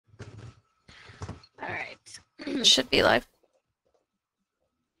Should be live.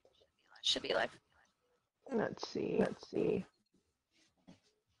 Should be live. Let's see. Let's see.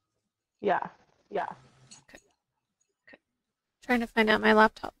 Yeah. Yeah. Okay. Okay. Trying to find out my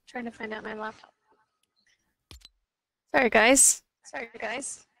laptop. Trying to find out my laptop. Sorry, guys. Sorry,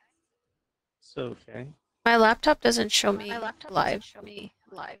 guys. It's okay. My laptop doesn't show me live.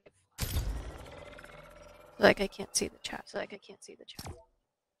 Like I can't see the chat.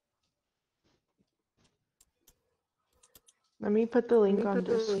 Let me put the link on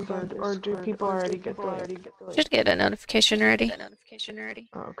Discord, or do people already get the link? Should get a notification already.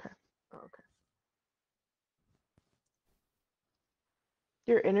 Oh, okay. Okay.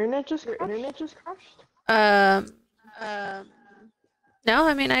 Your internet just crashed? No,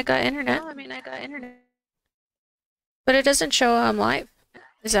 I mean I got internet. But it doesn't show I'm live.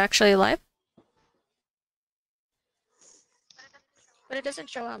 Is it actually live? But it doesn't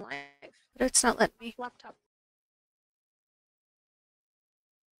show I'm live. But it's not letting me. Laptop.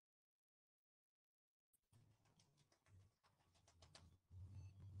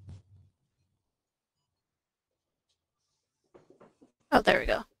 Oh, there we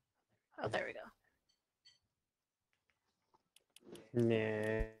go.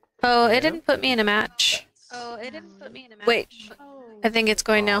 Nah. Oh, it didn't put me in a match. Wait, I think it's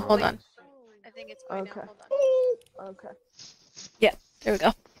going now. Hold on. Okay. Okay. Yeah, there we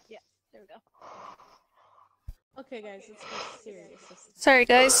go. Okay, guys, let's get serious. Sorry,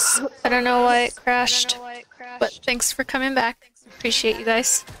 guys. I don't know why it crashed, but thanks for coming back. Appreciate you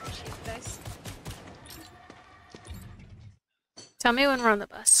guys. Tell me when we're on the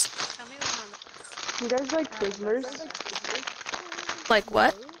bus. You guys like Twizzlers? Like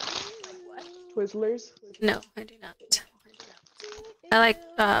what? Twizzlers? No, I do not. I like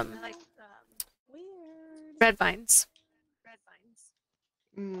red vines.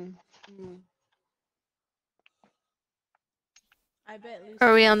 I bet Lucy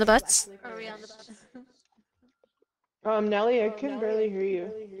Are we on the bus? Nelly, I can barely hear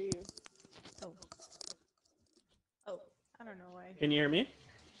you. Oh, I don't know why. Can you hear me?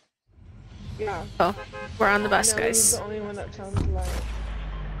 Yeah. Oh, we're on the bus, Nelly's guys. the only one that sounds like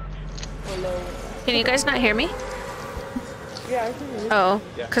hello. Can you guys not hear me? Yeah, I can hear you. Oh,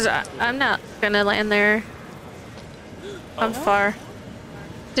 because I'm not gonna land there. I'm far.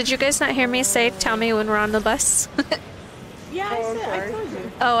 Did you guys not hear me say, tell me when we're on the bus? Yeah, I told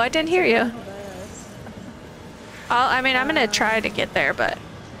you. Oh, I didn't hear you. Bus. I mean, I'm gonna try to get there, but...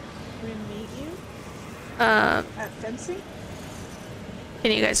 We meet you At fencing?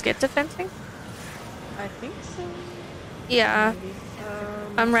 Can you guys get to fencing? I think so. Yeah. Maybe.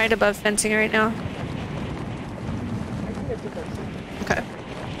 I'm right above fencing right now. I can get to fencing. Okay.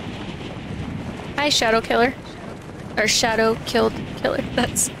 Hi, Shadow Killer. Or Shadow Killed Killer.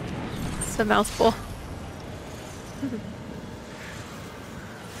 That's a mouthful.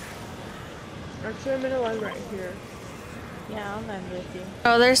 Actually, I'm gonna land right here. Yeah, I'll land with you.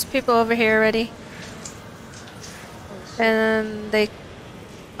 Oh, there's people over here already. And they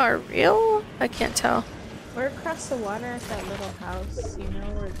are real? I can't tell. We're across the water at that little house, you know,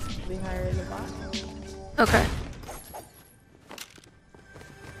 where we hired the bot. Okay.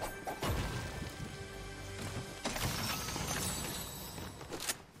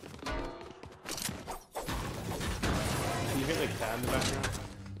 Can you hear the cat in the background?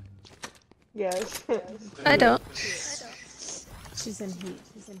 Yes. I don't. She's in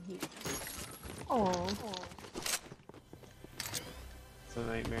heat. Oh. It's a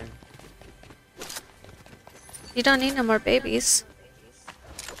nightmare. You don't need no more babies.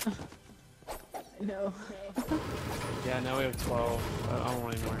 No. Yeah, now we have 12. I don't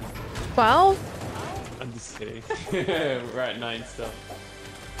want any more. 12? I'm just kidding. We're at 9 still.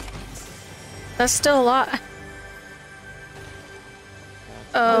 That's still a lot.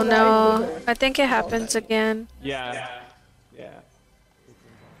 Oh no. I think it happens again. Yeah. Yeah.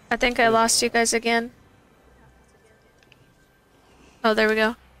 I think I lost you guys again. Oh, there we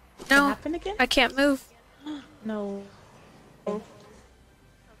go. No, Happened again? I can't move. No. Oh,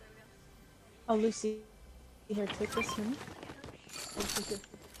 Lucy. Here, take this one.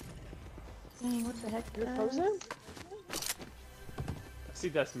 Dang, what the heck? You're frozen? I see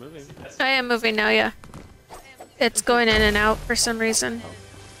that's moving. I am moving now, yeah. It's going in and out for some reason.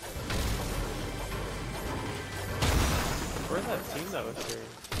 Where's that team that was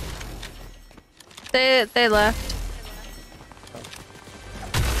here? They left.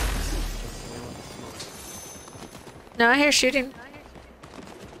 No, I hear shooting.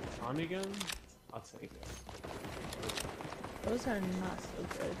 Tommy gun? I'll take it. Those are not so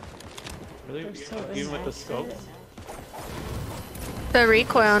good. Really? They're so Even with the inaccurate. scope? The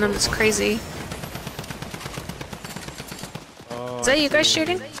recoil on them is crazy. Is that you guys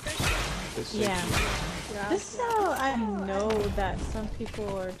shooting? Yeah. This is how I know that some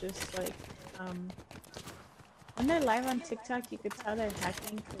people are just like, when they're live on TikTok, you could tell they're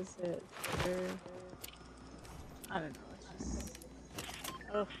hacking because they're, I don't know, it's just,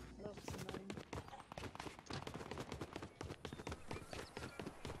 oh, it's just annoying.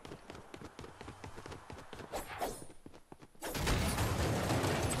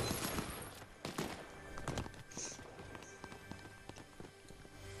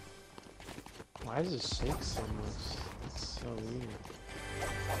 Why does it shake so much? It's so weird.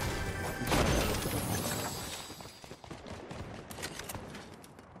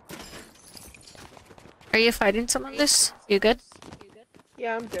 Are you fighting someone this? You good?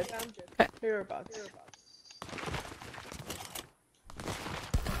 Yeah, I'm good. Okay. Hereabouts.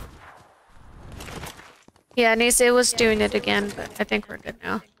 Yeah, Nise was doing it again, but I think we're good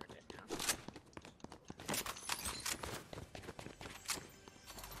now.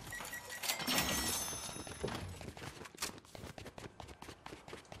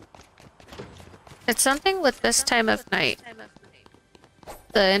 It's something with this time of night.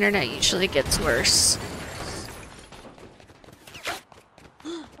 The internet usually gets worse.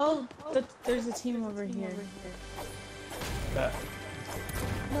 Oh, there's a team over here. That.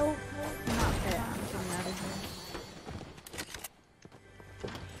 No, not that. I'm coming out of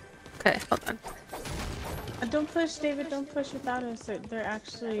here. Okay, hold on. Don't push, David. Don't push without us. They're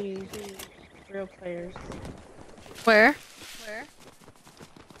actually real players. Where?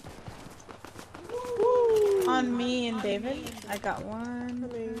 On me and David. I got one.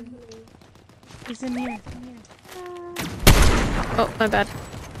 He's in here. Oh, my bad.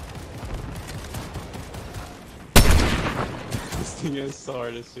 This thing is so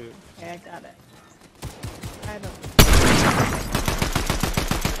hard to shoot. Okay, I got it. I don't.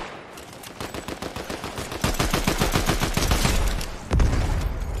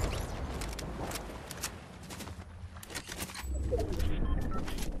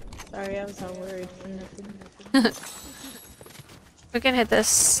 Sorry, I was all worried for nothing. We can hit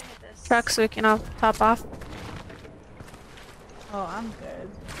this truck so we can all top off. Oh, I'm good.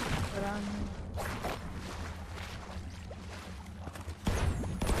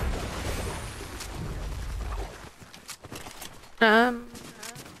 But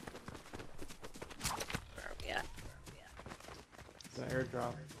where are we at? It's an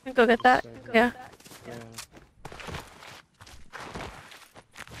airdrop. Can go get that. Yeah. Yeah.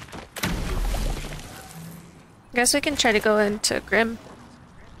 Guess we can try to go into Grim.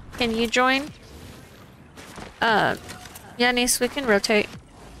 Can you join? Yeah, Nice, we can rotate.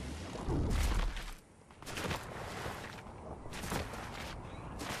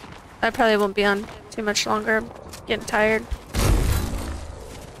 I probably won't be on too much longer. I'm getting tired.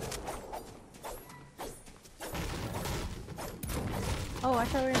 oh, I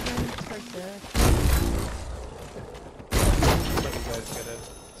thought we were going towards the. Let you guys get it.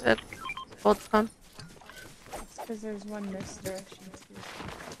 Is it bolt pump? It's because there's one this direction too.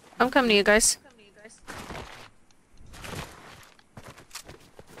 I'm coming to you guys.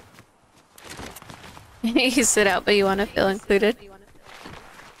 You sit out, but you want to feel included.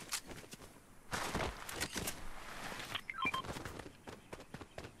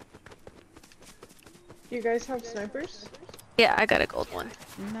 Do you guys have snipers? Yeah, I got a gold one.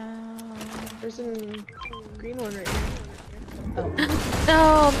 No. There's a green one right here.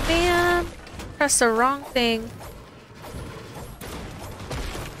 Oh man, pressed the wrong thing.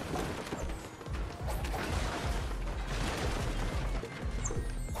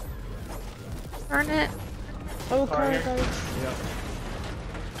 Darn it. Oh, Car car, here. guys. Yep.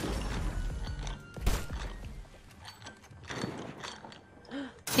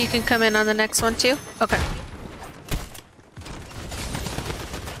 You can come in on the next one too? Okay.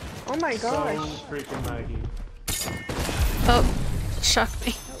 Oh my gosh. So freaking laggy. Oh, shocked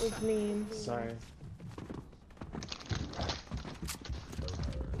me. That was mean. Sorry.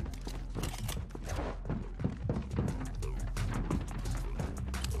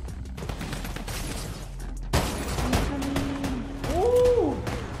 Ooh!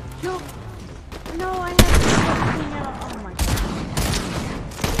 No! No, I have something out. Oh my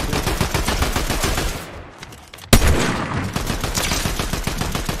god.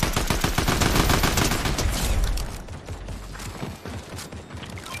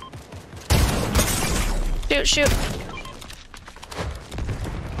 Shoot, shoot.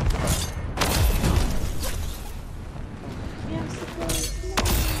 Yeah,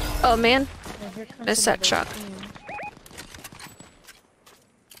 suppose. Oh man, Yeah, here comes missed that another truck. team.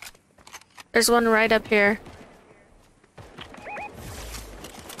 There's one right up here.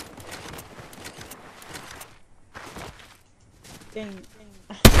 Dang.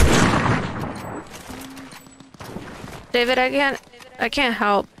 David, I can't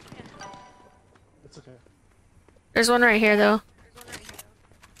help. It's okay. There's one right here, though.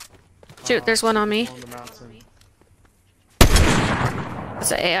 Shoot, there's one on me. On the mountain.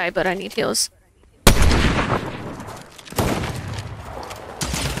 It's an AI, but I need heals.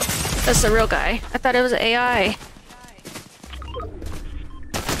 That's the real guy. I thought it was an AI.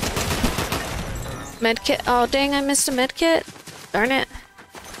 Medkit. Oh, dang, I missed a medkit. Darn it.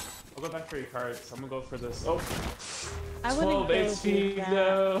 I'll go back for your cards. I'm gonna go for this. Oh! I wouldn't 12 go with HP, that.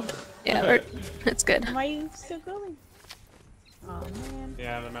 no! Yeah, it's good. Why are you still going? Oh man.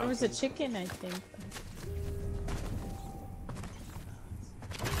 Yeah, the There mountain. was a chicken, I think.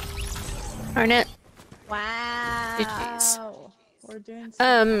 Darn it. Wow. GG's. We're doing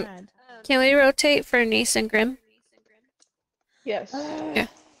so bad. Can we rotate for Nice and Grim? Yes. Yeah.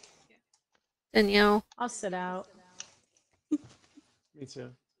 Danielle. I'll sit out. Me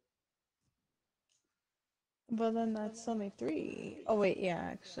too. But then that's only 3. Oh wait, yeah,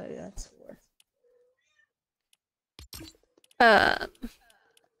 actually that's 4.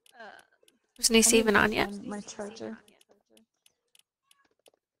 Is Nice even on yet? My charger.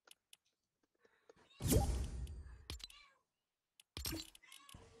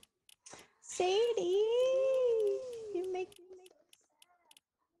 Sadie, you make me.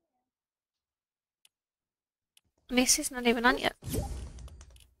 Nice's not even on yet.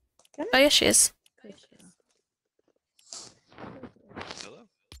 Can Oh, yes, she is. Hello.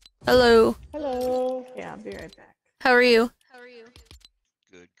 Hello. Hello. Yeah, I'll be right back. How are you?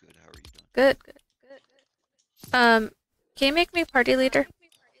 Good, good. How are you doing? Good, good. Can you make me party leader?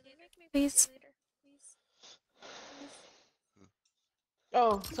 Please.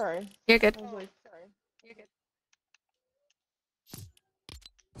 Oh, sorry. You're good. I was like,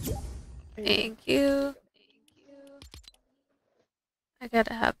 sorry. Thank you. I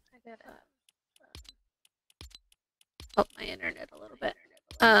gotta have help my internet a little bit.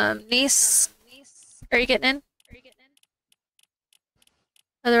 Niece, are you getting in?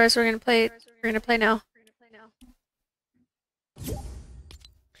 Otherwise, we're gonna play. We're gonna play now.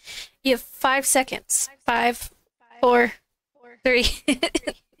 You have 5 seconds. 5, 4, 3.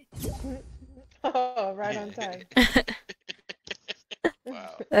 Oh, right on time.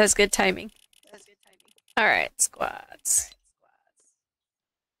 Wow. That was good timing. All right, squads.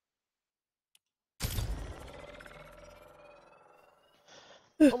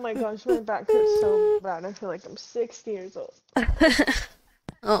 Oh my gosh, my back hurts so bad. I feel like I'm 60 years old.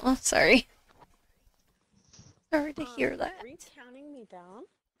 Oh, sorry. Sorry to hear that. Are you counting me down?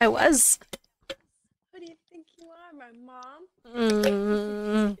 I was. Who do you think you are, my mom?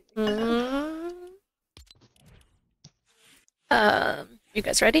 You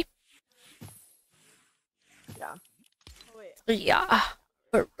guys ready? Yeah. Oh, wait. Yeah,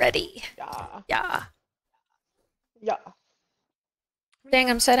 we're ready. Yeah. Yeah. Yeah. Dang,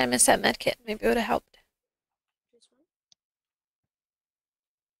 I'm sad I missed that med kit. Maybe it would have helped.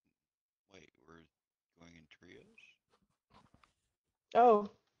 Wait, we're going in trios? Oh.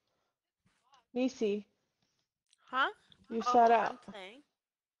 Nisi, Huh? you Oh, sat I'm out. playing?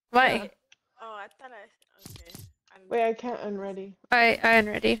 Why? Oh, I thought I... Okay. Wait, I can't unready. I am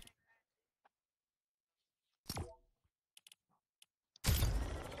ready.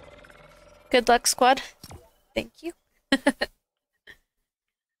 Good luck, squad. Thank you.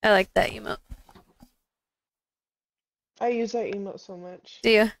 I like that emote. I use that emote so much. Do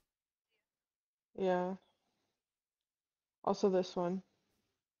you? Yeah. Also this one.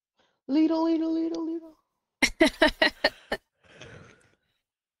 Lidl, Lidl, Lidl, Lidl.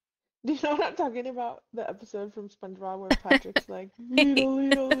 Do you know what I'm talking about? The episode from SpongeBob where Patrick's like, Lidl,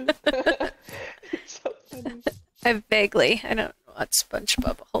 Lidl, Lidl. It's so funny. I vaguely. I don't watch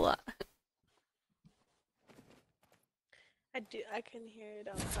SpongeBob a whole lot. I can hear it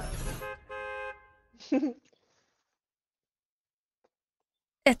outside.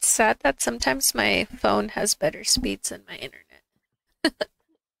 It's sad that sometimes my phone has better speeds than my internet.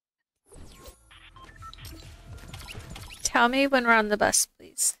 Tell me when we're on the bus,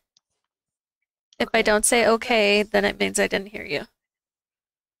 please. If I don't say okay, then it means I didn't hear you.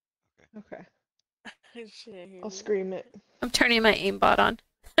 Okay. I should hear I'll you. scream it. I'm turning my aimbot on.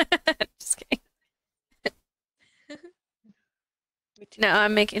 Just kidding. Me too. No,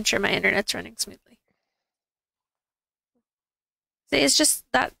 I'm making sure my internet's running smoothly. See, it's just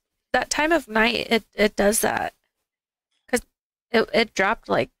that time of night it does that. Cause it dropped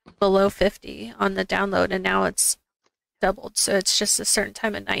like below 50 on the download and now it's doubled. So it's just a certain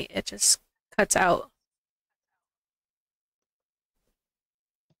time of night it just cuts out.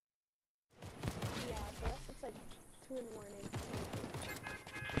 Yeah, for us it's like 2 in the morning.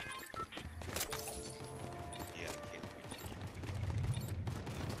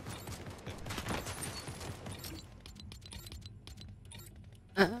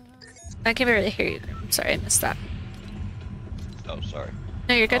 I can barely hear you. I'm sorry, I missed that. Oh, sorry.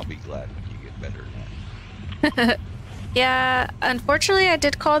 No, you're good. I'll be glad when you get better at that. Yeah, unfortunately, I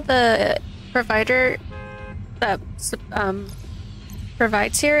did call the provider that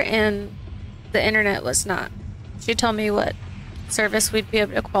provides here, and the internet was not. She told me what service we'd be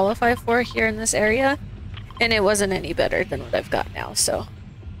able to qualify for here in this area, and it wasn't any better than what I've got now, so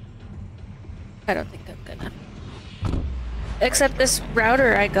I don't think I'm gonna. Except this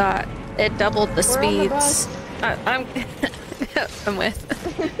router I got, it doubled the We're on the speeds. bus. I'm I'm with.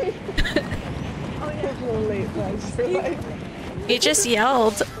 It's a little late, guys. You're like, You just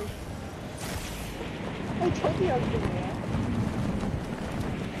yelled. I told you I was gonna laugh.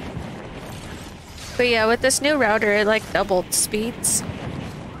 But yeah, with this new router, it like doubled speeds.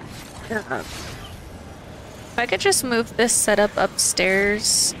 If I could just move this setup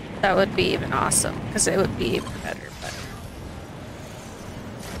upstairs, that would be even awesome, because it would be even better. But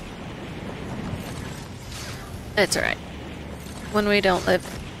it's alright. When we don't live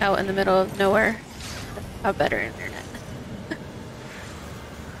out in the middle of nowhere, have better internet.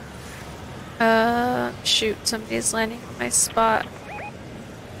 Shoot, somebody's landing on my spot.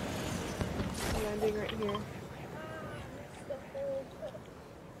 I'm landing right here.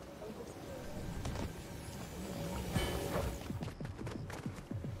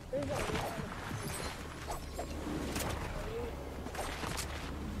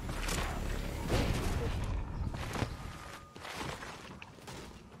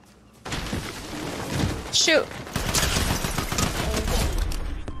 Shoot!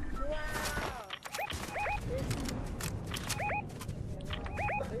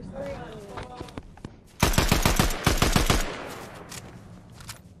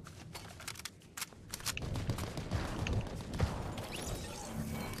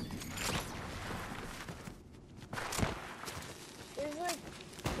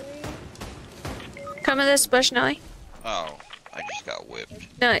 Come to this bush, Nelly. Oh, I just got whipped.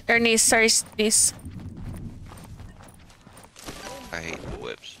 No, or niece, sorry, niece. I hate the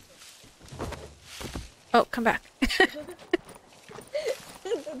whips. Oh, come back.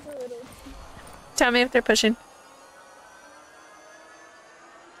 Tell me if they're pushing.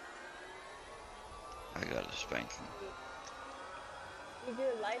 I got a spanking. You do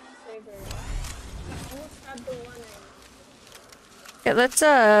a lifesaver. I almost had the one Okay, let's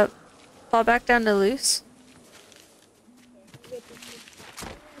fall back down to loose.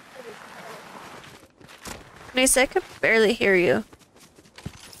 Niece, I could barely hear you.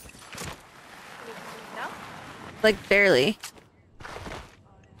 now. Like, barely.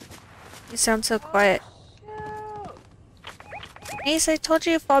 You sound so quiet. Niece, I told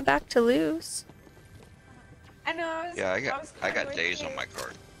you to fall back to loose. I know. I was, Yeah, was I kinda got days on working. my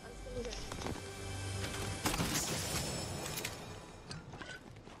card.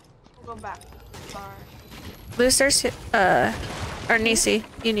 We'll go back. Sorry. Loose, there's, or Nisi,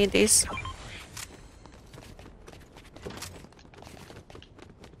 you need these.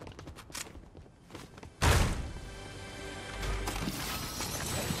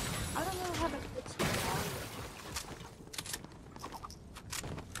 I don't know how to fix my volume.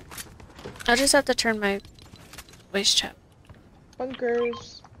 I'll just have to turn my voice chat.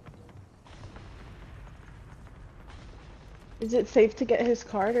 Bunkers. Is it safe to get his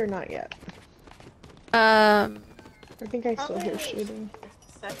card or not yet? I think I still hear shooting.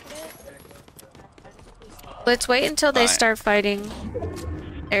 Let's wait until they Fine. start fighting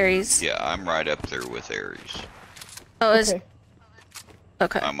Ares. Yeah, I'm right up there with Ares. Oh, is Okay.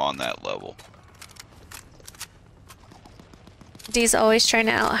 okay. I'm on that level. Dee's always trying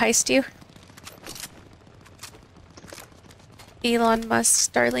to out-heist you. Elon Musk's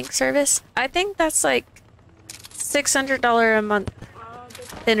Starlink service. I think that's like $600 a month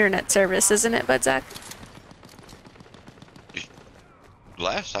internet service, isn't it, Budzak?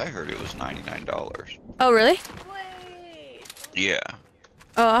 Last I heard, it was $99. Oh, really? Wait. Yeah.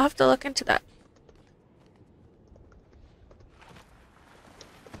 Oh, I'll have to look into that.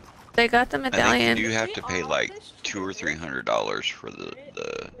 They got the I think medallion. you do have to pay like $200 or $300 for the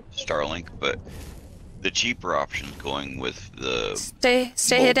Starlink, but the cheaper option's going with the Stay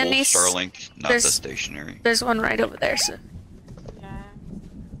hidden, mobile niece. Starlink, not the There's- stationary. There's one right over there, so. Yeah.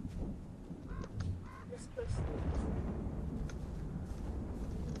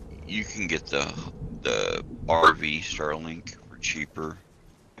 You can get the RV Starlink for cheaper,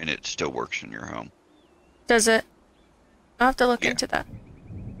 and it still works in your home. Does it? I'll have to look Yeah. into that.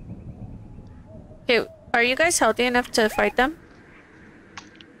 Okay, are you guys healthy enough to fight them?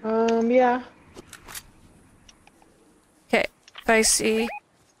 Yeah. Okay, if I see...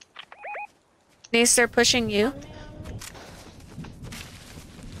 Niece, they're pushing you.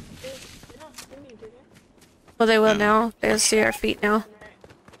 Well, they will No. now. They'll see our feet now.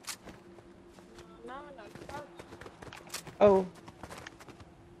 No, no. Oh,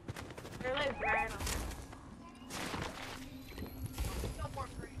 They're like right on.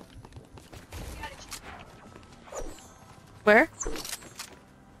 Where?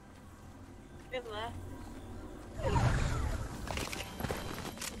 They left.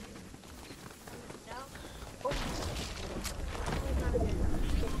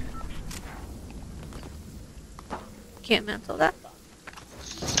 Can't mantle that.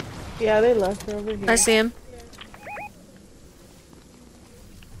 yeah, they left. They're over here. I see him.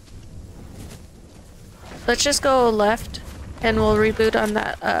 Let's just go left, and we'll reboot on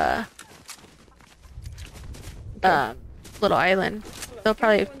that little island. They'll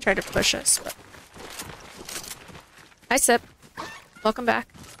probably try to push us. But... Hi, Sip. Welcome back.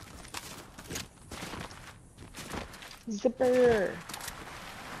 Zipper.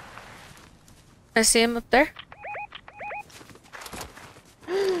 I see him up there.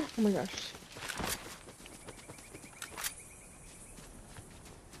 Oh my gosh.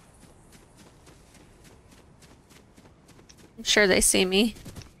 I'm sure they see me.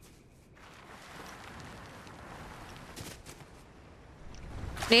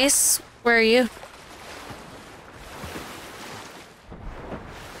 Niece, where are you?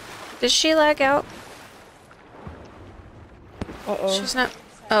 Did she lag out? Uh-oh. She's not.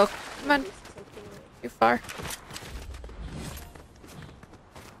 Oh, come on. Too far.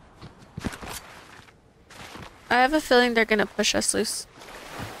 I have a feeling they're gonna push us loose.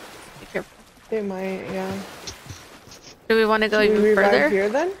 Be careful. They might, yeah. Do we want to go Should we even revive further? here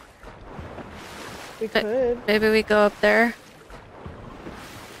then? We could. Maybe we go up there.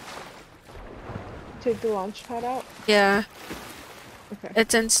 Take the launch pad out? Yeah, Okay.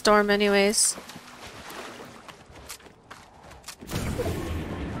 it's in storm anyways.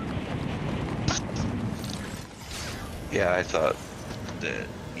 Yeah, I thought that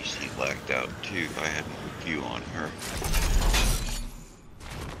EC lagged out too. I had a review on her.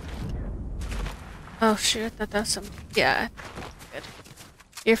 Oh shoot, I thought that was some. Yeah. Good.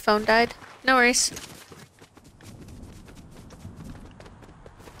 Your phone died? No worries.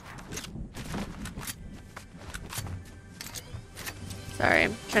 Sorry,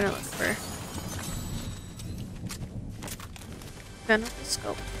 I'm trying to look for gun with the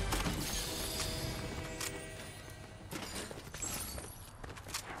scope.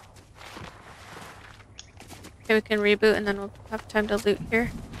 Okay, we can reboot and then we'll have time to loot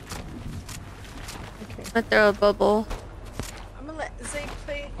here. Okay. I'll throw a bubble. I'm gonna let Zay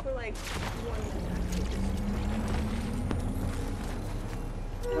play for like 1 minute.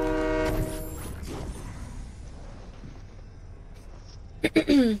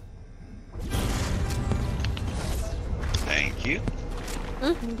 Thank you.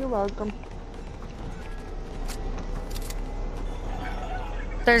 You're welcome.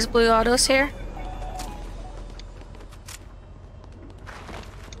 There's blue autos here.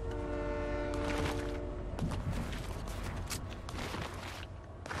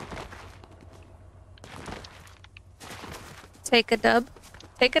 Take a dub.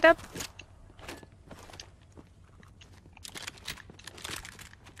 Take a dub.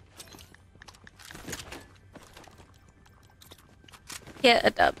 Get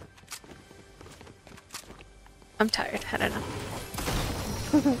a dub. I'm tired. I don't know.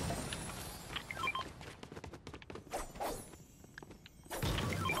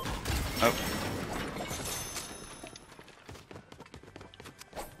 Oh.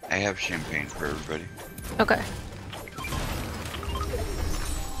 I have champagne for everybody. Okay.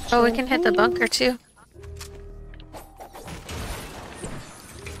 Oh, we can hit the bunker too.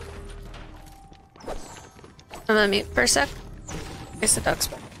 I'm gonna mute for a sec. It's the dog's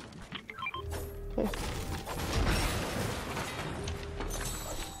back. Okay.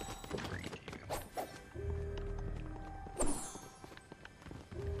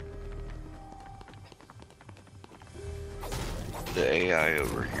 The AI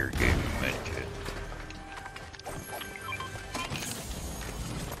over here gave me a med kit.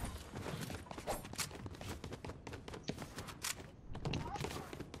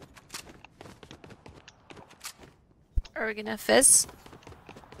 Are we gonna fizz?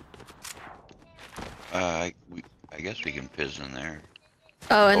 I guess we can fizz in there.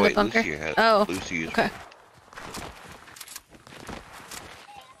 Oh, in Oh the wait, bunker. Lucy has. Oh, Lucy is. okay.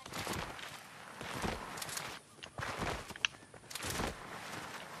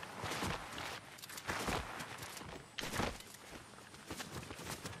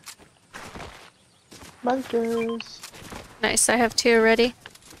 Bunkers. Nice. I have 2 already.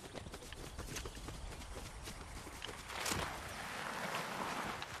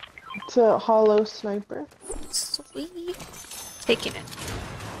 It's a hollow sniper. Wee. Taking it.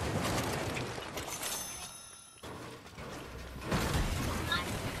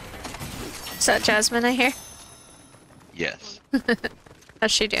 Is that Jasmine I hear? Yes.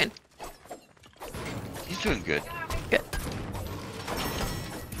 How's she doing? He's doing good. Good.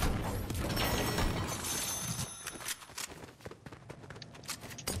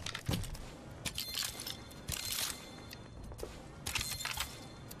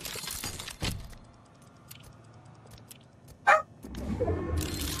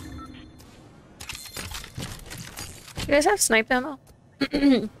 You guys have snipe ammo?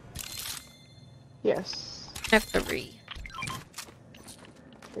 Yes. I have 3.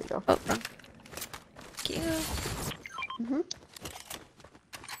 There you go. Oh, wrong. Thank you. Mm-hmm.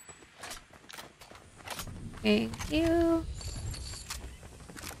 Thank you.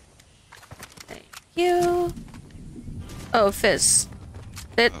 Thank you. Oh, Fizz.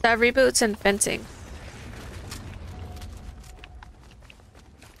 That reboots and fencing.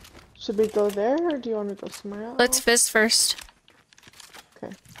 Should we go there, or do you want to go somewhere else? Let's Fizz first.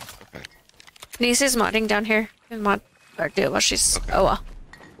 Okay. Okay. Niece is modding down here. You can mod or do it while she's. Okay. Oh well.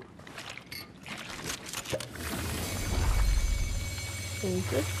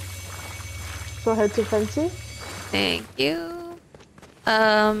 Thank you. So head to fencing. Thank you.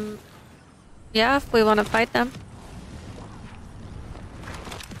 Yeah, if we want to fight them.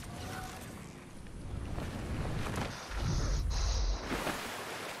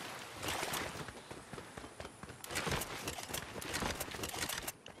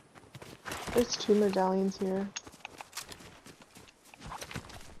 There's 2 medallions here.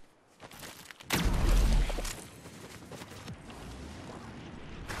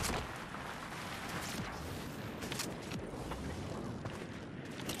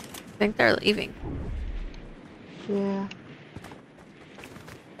 I think they're leaving. Yeah.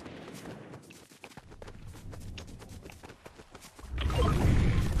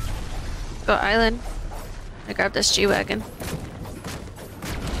 Go island. I grabbed this G-Wagon.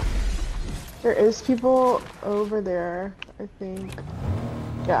 There is people over there, I think.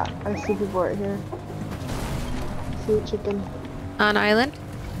 Yeah, I see people right here. See a chicken. On island?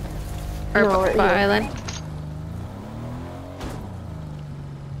 Or No, right by here. island?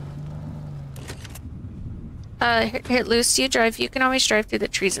 Here, Lucy, you drive. You can always drive through the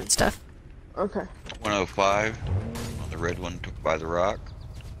trees and stuff. Okay. 105 on the red one took by the rock.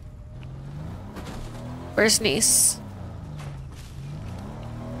 Where's Niece?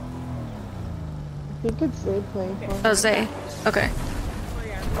 I think it's they playing for Oh, Zay. Okay. Oh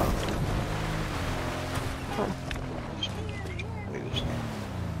yeah.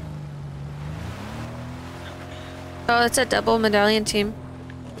 Oh, it's a double medallion team.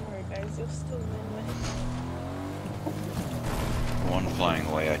 Don't worry, guys, you'll still win. One flying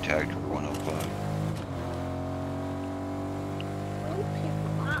away, I tagged her 105. Oh, people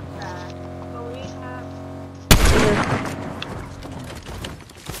not that. But we have.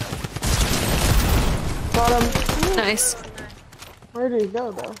 Got him. Nice. Where did he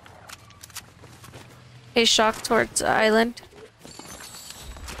go though? A shock towards the island.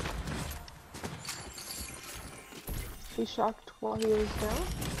 He shocked while he was down?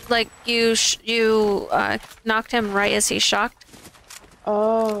 Like you knocked him right as he shocked.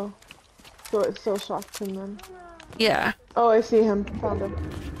 Oh. So it still shocked him then. Yeah. Oh, I see him. Found him.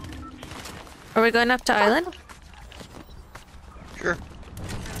 Are we going up to island? Sure.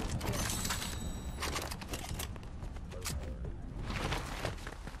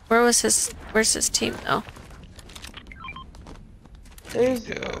 Where's his team though? There's.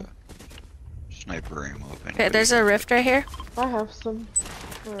 Sniper ammo. If Okay, anybody there's a wants rift right here. I have some.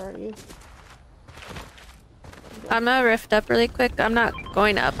 Where are you? I'm gonna rift up really quick. I'm not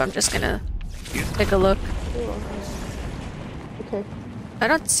going up. I'm just gonna take a look. Oh, okay. I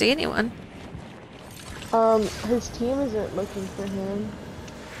don't see anyone. His team isn't looking for him.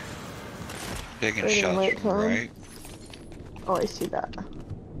 it. Taking Wait a shots minute, from the Tom. right. Oh, I see that.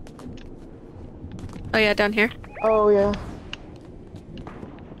 Oh yeah, down here. Oh, yeah.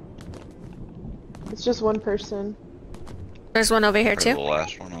 It's just one person. There's one over here Or the too.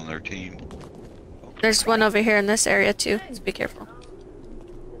 last one on their team. There's one over here in this area too. So be careful.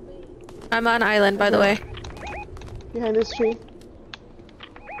 I'm on island, by the way. Behind this tree.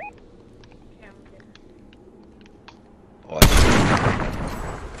 Oh, I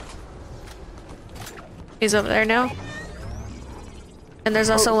He's over there now. And there's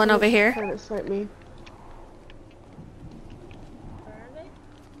also one over here. Trying to snipe me. Where are they?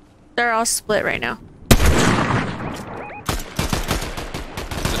 They're all split right now. see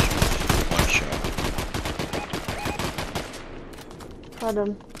one shot. Got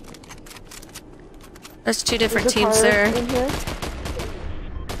him. There's two different There's a teams car there. in here.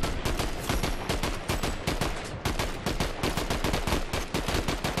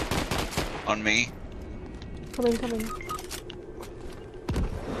 On me. Coming.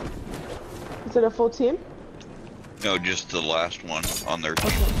 Is it a full team? No, just the last one on their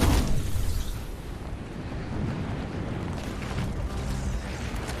team. Okay.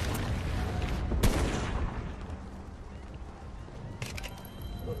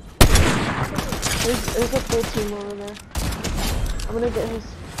 There's a full team over there. I'm gonna get his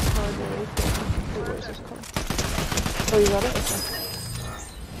car really quick. Wait, where's his car? Oh, you got it? Okay.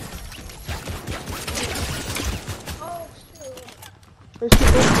 Oh, shoot. There's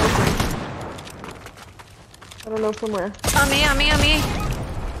people smoking. I don't know from where. On me. It's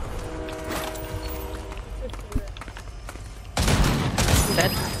okay. I'm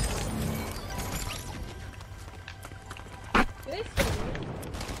dead. Do they see me?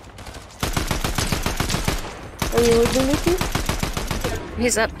 Are you losing Nikki?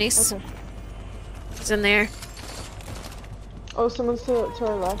 He's up, nice. Okay. He's in there. Oh, someone's to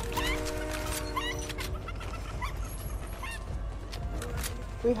our left.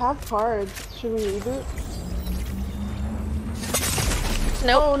 We have cards. Should we reboot?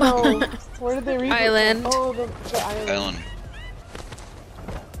 Nope. Oh no. Where did they reboot? Island. Oh, the island. Island.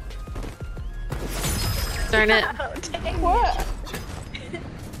 Darn it. Oh, dang. What?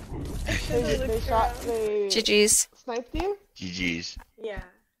 Should've They looked shot, around. they GG's. sniped you? GG's. Yeah.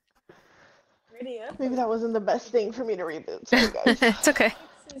 Ready up? Maybe that wasn't the best thing for me to reboot. Sorry guys. It's okay.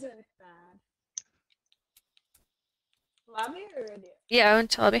 This isn't bad. Lobby or ready up? Yeah, I went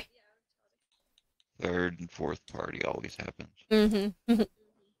to lobby. Third and fourth party always happens. Mm-hmm.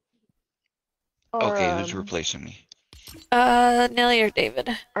 Or, Okay, who's replacing me? Nelly or David?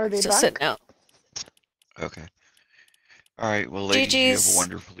 Are they Still back? sitting out. Okay. Alright, well ladies, you have GG's. a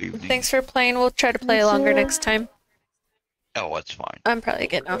wonderful evening. Thanks for playing. We'll try to play You longer too. next time. Oh, that's fine. I'm probably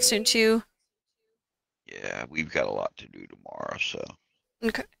getting off soon too. Yeah, we've got a lot to do tomorrow, so.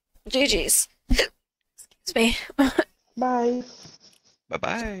 Okay. GG's. Excuse me. Bye.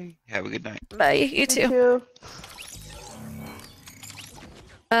 Bye-bye. Have a good night. Bye. You too. too.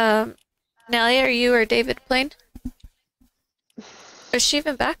 Nelly, are you or David playing? Is she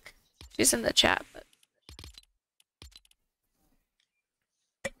even back? She's in the chat. But...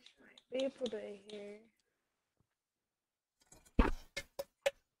 People to hear.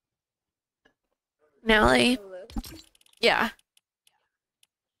 Nelly? Hello? Yeah.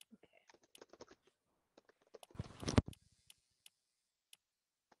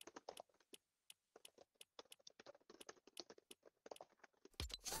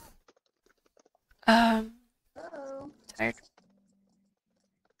 Hello. Tired.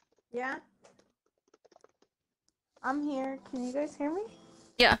 Yeah? I'm here. Can you guys hear me?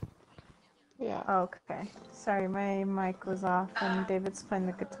 Yeah. Yeah. Oh, okay. Sorry, my mic was off and David's playing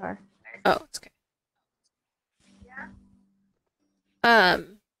the guitar. Oh, it's okay. I'm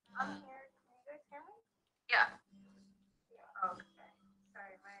here. Can you guys hear me? Yeah. Okay.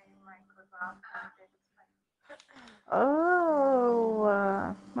 Sorry, my mic was off and David's playing.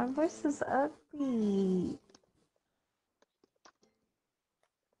 Oh, my voice is ugly.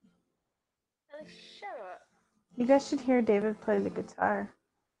 Shut up. You guys should hear David play the guitar.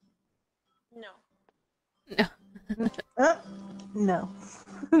 No. No. No.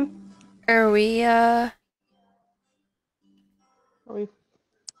 Are we, Are we? Oh,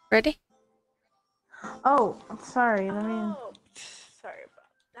 ready? sorry. Let me. Oh, sorry about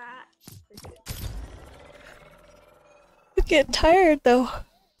that. I get tired though.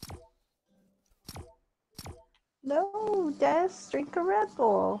 No, Des, drink a Red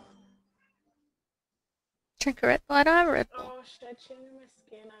Bull. Drink a Red Bull. I don't have a Red Bull. Oh, should I change my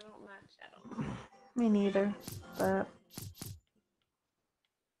skin? I don't match at all. Me neither, but.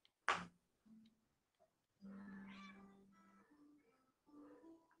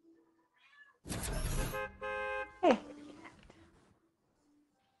 Hey.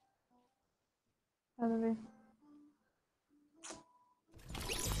 How's it?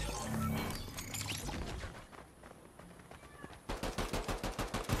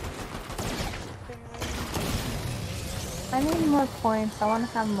 I need more points. I want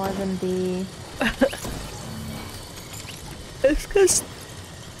to have more than D. It's because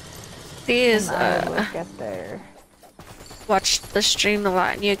these, And I will get there. watch the stream a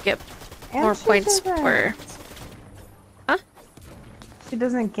lot and you get And more she points doesn't- for... Huh? She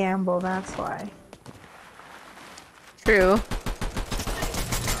doesn't gamble, that's why. True.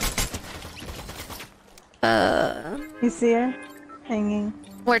 You see her? Hanging.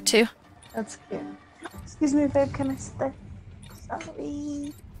 Where to? That's cute. Excuse me, babe, can I sit there?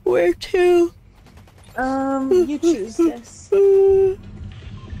 Sorry. Where to? You choose this. Ooh,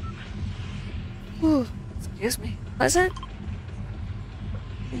 excuse me. Pleasant?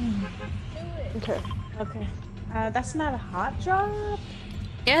 Okay. Okay. That's not a hot drop.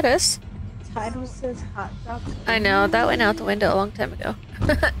 Yeah, it is. Title says hot drop. I know, that went out the window a long time ago.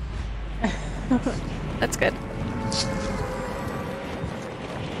 That's good.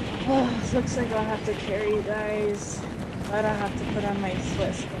 Looks like I'll have to carry you guys. But I'll have to put on my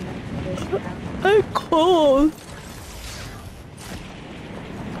sweatskin and this now. I'm cold.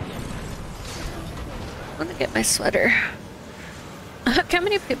 I want to get my sweater. Look how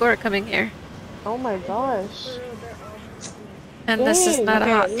many people are coming here. Oh my gosh. And this is Dang, not a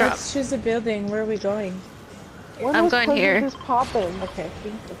Okay, hot drop. let's choose a building. Where are we going? When I'm was going Pleasant here. Just popping. Okay,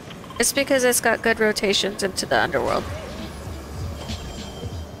 thank you. It's because it's got good rotations into the underworld.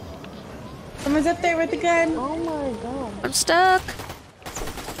 Someone's up there with the gun. Oh my god. I'm stuck.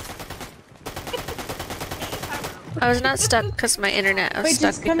 I was not stuck because my internet. I was Wait, stuck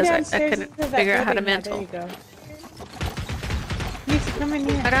just come because I downstairs couldn't into that figure out how to building. Yeah, mantle. there you go. Please come in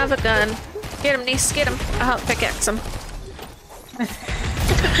here. I don't have a gun. Get him, niece. Get him. I'll help pickaxe him.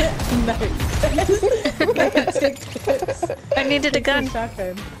 I needed a gun.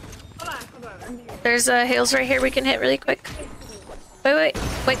 Shotgun. There's hails right here we can hit really quick. Wait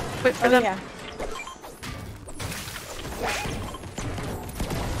for them. Yeah.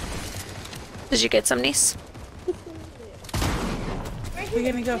 Did you get some, niece? We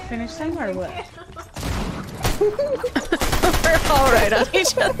gonna go finish them or what? We're all right on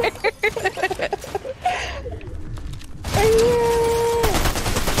each other.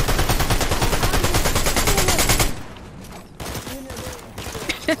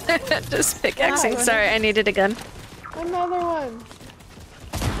 Just pickaxing. Sorry, I needed a gun. Another one.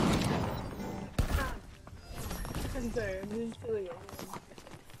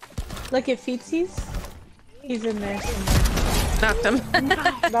 Look at Feetsies. He's in there somewhere. Knocked him.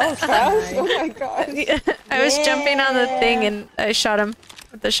 That was fast. Oh my god. I was jumping on the thing and I shot him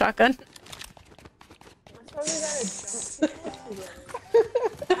with the shotgun.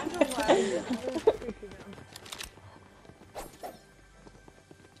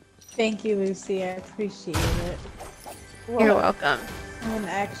 Thank you, Lucy. I appreciate it. You're welcome. Someone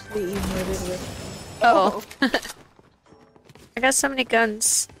actually emoted with me. Oh. I got so many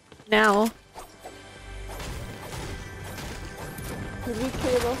guns now. Did we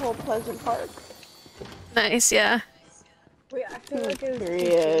clear the whole Pleasant Park? Nice, yeah. Wait, I feel like it was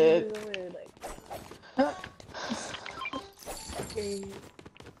Period.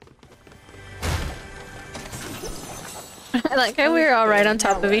 I like how we were all right on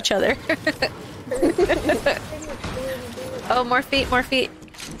top of each other. Oh, more feet, more feet.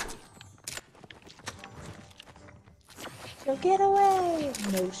 She'll get away.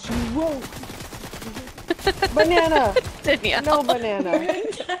 No, she won't. Banana. Danielle. No banana.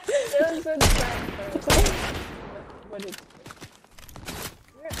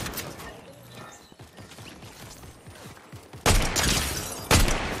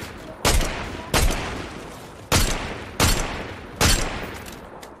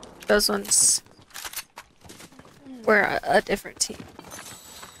 Those ones were a different team.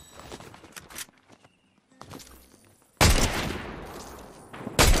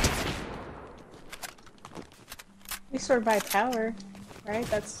 We sort by tower, right?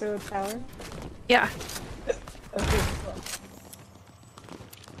 That's still a tower. Yeah. Okay.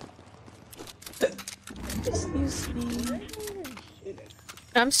 Excuse me.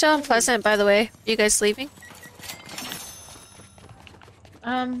 I'm still in Pleasant, by the way. You guys leaving?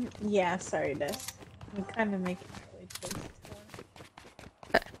 Yeah, sorry, Des. I'm kind of making my way towards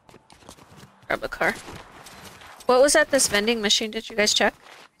the tower. Grab a car. What was at this vending machine? Did you guys check?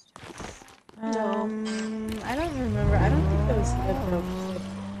 I don't remember. I don't think it was good.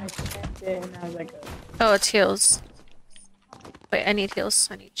 I checked it and I was like, Oh, it's heals. Wait, I need heals.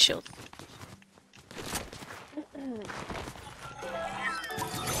 I need shield.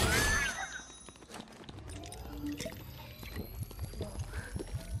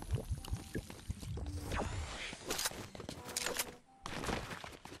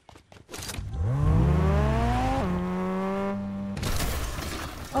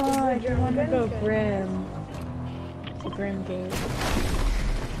 oh, I don't want to go Grim. The Grim Gate.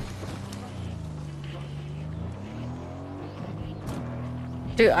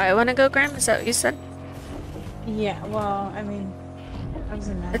 Do I want to go, Graham? Is that what you said? Yeah, well, I mean, I was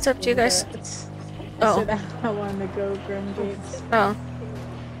in that. It's up to you guys. Oh. Oh. I want to go Grim Gates. Oh.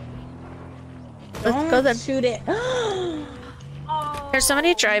 Let's go then. Shoot it. There's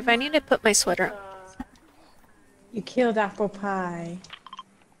somebody drive. I need to put my sweater on. You killed Apple Pie.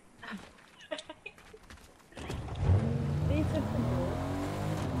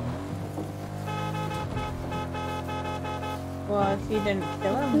 Well, if you didn't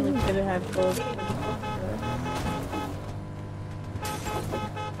kill him, we could have had gold.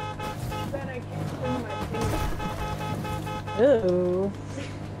 But I can't swing my finger. Ooh.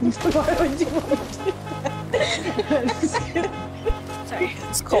 Why would you want to do that? I'm just kidding. Sorry,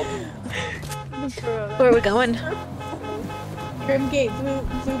 it's cold. Bro, Where are we going? Grim Gate, blue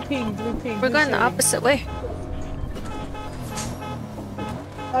ping, blue ping. We're blue going the shade. opposite way.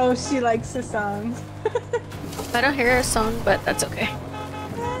 Oh, she likes the song. I don't hear a song, but that's okay.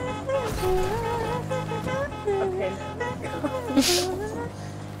 Okay.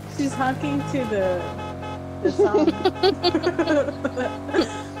 She's honking to the song.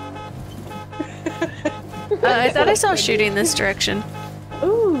 I thought I saw shooting this direction.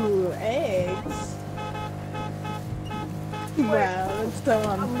 Ooh, eggs. Wow, that's so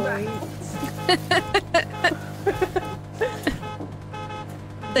on point.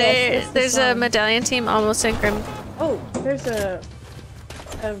 There's a medallion team almost in Grim. Oh, there's a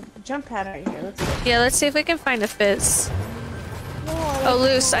jump pad right here. Let's go. Yeah, let's see if we can find a fizz. No, I Oh, don't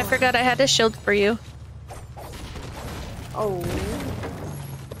Luce, I know. forgot I had a shield for you. Oh.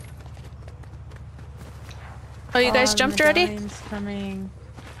 Oh, you guys jumped already? Medallion's coming.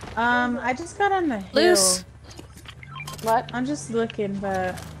 I just got on the hill. Luce. What? I'm just looking,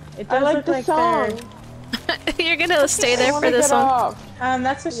 but it I does like look the like song. they're. You're gonna stay I there wanna for this get one? off.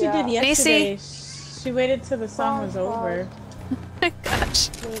 That's what she Yeah. did yesterday. Macy. She waited till the song was over. Gosh.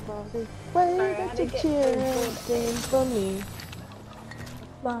 Way Sorry, I that had to you get cheering for me.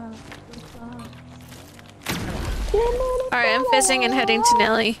 Alright, I'm fizzing and heading to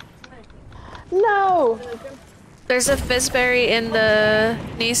Nelly. No! There's a fizzberry in the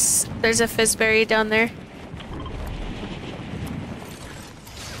Nice. There's a fizzberry down there.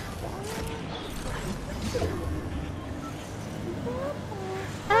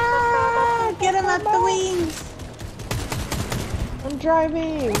 Ah! Get him at the wings! I'm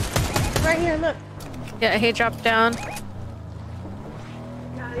driving. Right here, look. Yeah, he dropped down.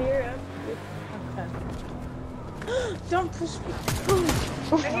 Now you're up. Okay. Don't push me.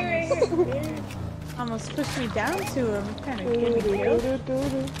 Right here, right here. Almost pushed me down to him. Kind of Do, get me do, killed. do, do,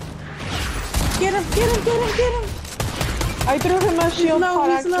 do. Get him! Get him! Get him! Get him! I threw him a shield low, pot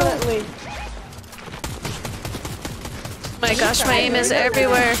he's low. accidentally. My gosh, my aim is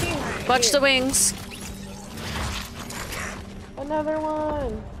everywhere. Watch the wings. Another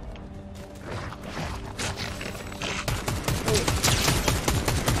one.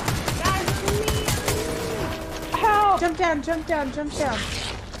 Help! Jump down! Jump down! Jump down!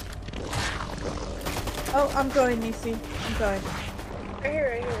 Oh, I'm going, Nisi. I'm going. Right here,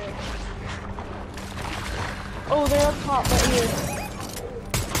 right here. Oh, they're up top right here.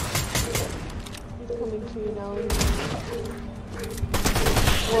 He's coming to you now.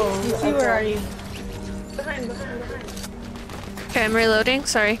 Whoa. Nisi, where are you? Behind, behind, behind. Okay, I'm reloading.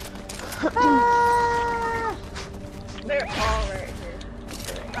 Sorry. Ah! They're all right here.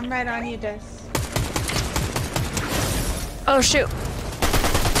 I'm right on you, Des. Oh shoot.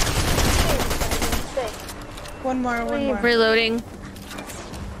 Stay. One more, one more. Reloading.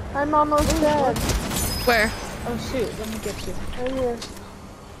 I'm almost dead. Where? Oh shoot, let me get you. Right here.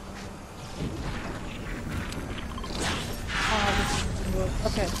 Oh, this is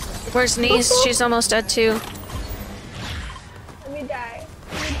okay. Where's Nice? She's almost dead too. Let me die.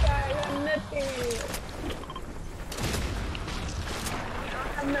 Let me die. I got nothing anymore. I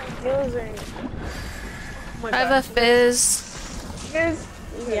don't have no heals or anything. Oh my I have God. a fizz. Here's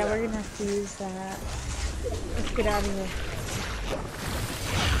Yeah, we're gonna have to use that. Let's get out of here.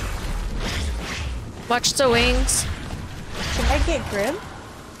 Watch the wings. Should I get Grim?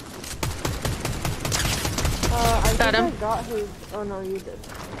 I Got think him. I got his. Oh no, you did.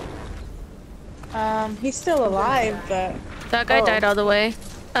 He's still alive, but That guy Oh. died all the way.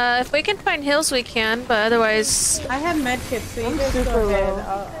 If we can find hills, we can, but otherwise... I have medkits, so you I'm guys super go ahead.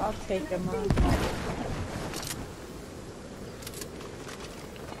 low. I'll take him on.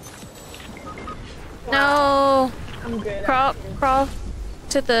 No! I'm good. Crawl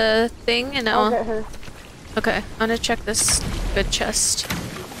to the thing and I'll I'll... get her. Okay, I'm gonna check this good chest.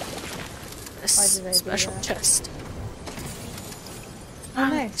 This Why did I do special that? chest. Oh,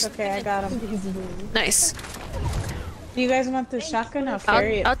 nice. Okay, I got him. Nice. Do you guys want the shotgun? I'll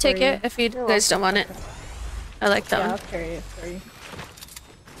carry it. I'll take for you. it if you guys don't want it. I like that Yeah, I'll one. carry it for you.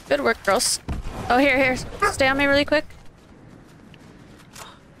 Good work, girls. Oh, here. Stay on me really quick.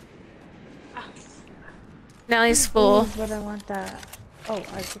 Nellie's full. Ooh, but I want that. Oh,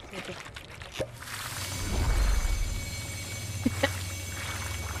 I could take it.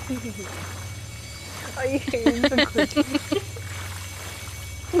 Oh, you use the cookie.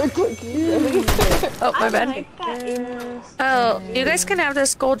 The cookie, really? Oh, my I bad. like that emote. Oh, you guys can have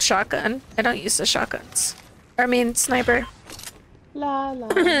this gold shotgun. I don't use the shotguns. Or, I mean, sniper. La la.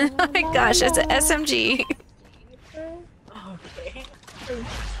 Oh my gosh, it's an SMG. Okay.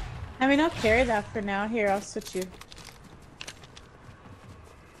 I mean, I'll carry that for now. Here, I'll switch you.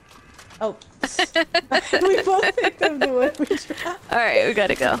 Oh. We both picked up the one we dropped. Alright, we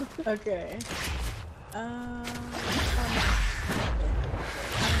gotta go. Okay.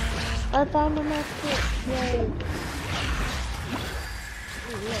 I found a map kit. Yay.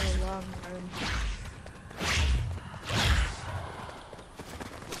 We have a long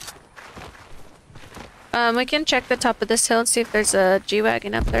run. We can check the top of this hill and see if there's a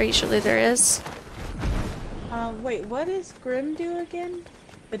G-Wagon up there. Usually there is. Wait, what does Grim do again?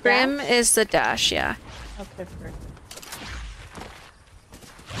 The Grim dash? is the dash, yeah. Okay, perfect.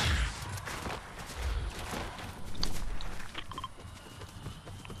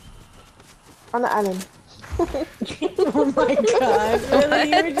 On the island. Oh my god, really?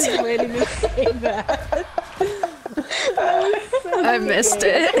 You were just waiting to say that. I missed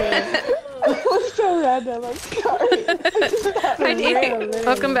it. It was so random, I'm sorry. Hi, dear.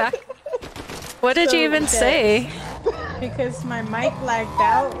 Welcome back. What did you even say? Because my mic lagged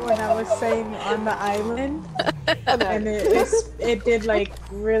out when I was saying on the island, and it did like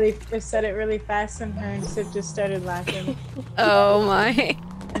really, it said it really fast, and her and Sip just started laughing, Oh my.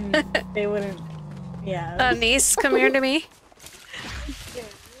 and they wouldn't. Yeah, Niece, come here to me.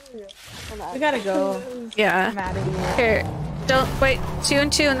 we gotta go. Yeah. I'm out of here. Here. Don't wait. 2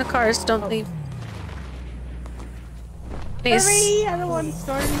 and 2 in the cars. Don't leave. Niece. Hurry! I don't want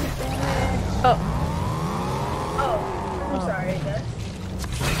storm damage. Oh. I'm sorry, guys.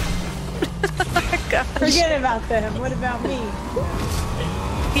 Oh my gosh. Forget about them. What about me?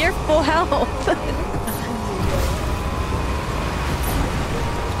 You're full health.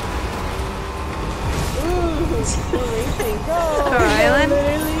 Go! Our island?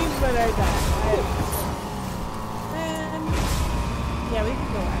 Literally, but I died. Yeah, we can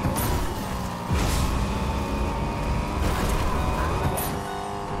go island.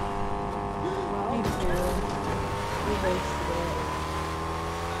 Me too. We wasted it.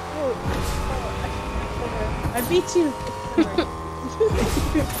 I beat you!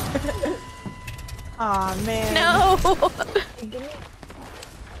 Aw, man. No.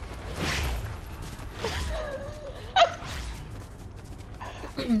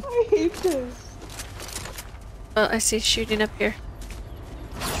 I hate this. Oh, I see shooting up here.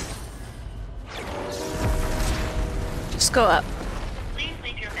 Just go up. Please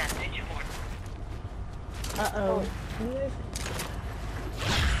leave your message for Uh-oh.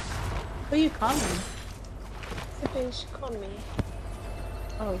 Who are you calling? Finish calling me.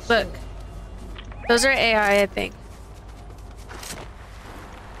 Oh, shit. Look. Those are AI, I think.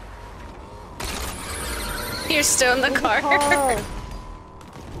 You're still in the car.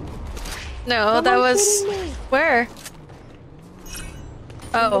 No, that was... Where?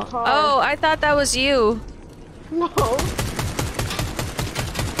 Oh. car. Oh, I thought that was you. No.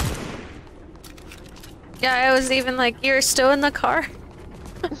 Yeah, I was even like, you're still in the car?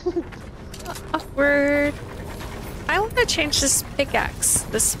 Awkward. I want to change this pickaxe.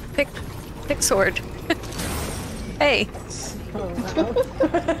 This pick sword. Hey.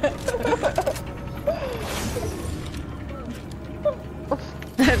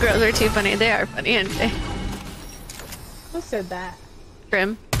 Girls are too funny. They are funny, aren't they? Who said that?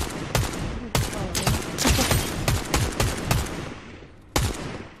 Grim.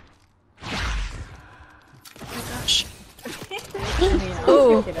 Oh my gosh.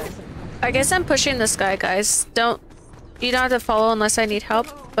 Oh. I guess I'm pushing this guy, guys. You don't have to follow unless I need help,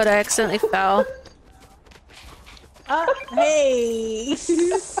 but I accidentally fell. Hey!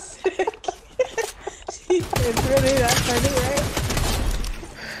 It's really that funny, right?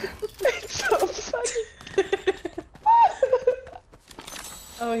 It's so funny.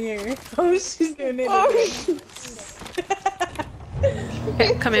 Oh, here. Oh, she's doing it Oh, again.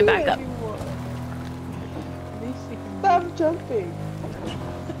 Okay, coming back up. At least she can Stop jumping.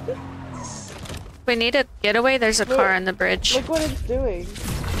 We need a getaway. There's a car on the bridge. Look what it's doing.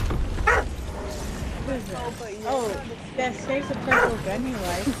 Oh, yes, there's a purple gun you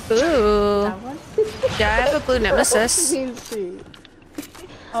like. Ooh. That one? Yeah, I have a blue nemesis. You see.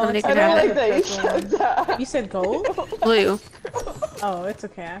 Somebody it's can I have don't it. like that you Purple one. said that. You said gold? Blue. Oh, it's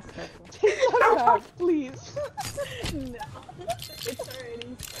okay. I have purple. Take that back, please. No. It's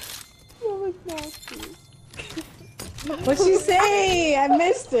already. That was nasty. What'd she say? I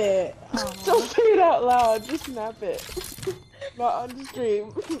missed it. Don't say it out loud. Just snap it. Not on the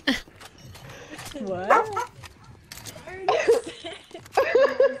stream. What?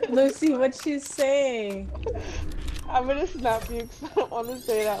 Lucy, what'd you say? I'm gonna snap you because I don't want to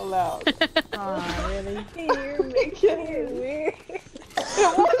say it out loud. Aw, really? You're making it weird.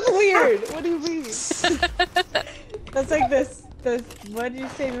 It was weird. What do you mean? That's like this. What did you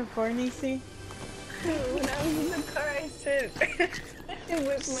say before, Nisi? When I was in the car, I said, I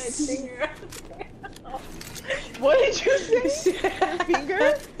whipped my finger out. What did you say? Your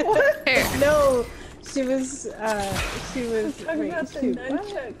finger? What? Here. No, she was. Talking Wait, about the shoot, what?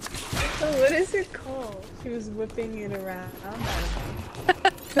 nunchuck. So what is it called? She was whipping it around. Oh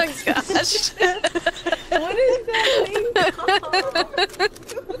gosh. What is that thing called?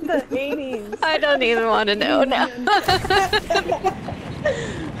 The 80s. I don't even want to know now.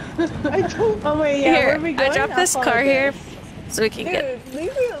 I don't. Oh wait, yeah. Here, Where are we going? I dropped I'll this follow car here this. so we can get Dude,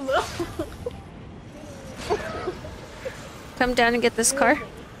 leave me alone. come down and get this car.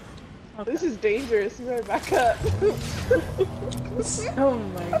 This is dangerous. You better back up. Oh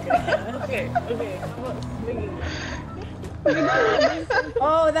my god. Okay, how about swinging?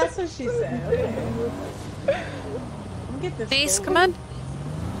 Oh, that's what she said. Okay. Let me get this. Please, gold. come on.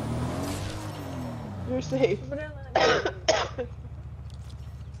 You're safe.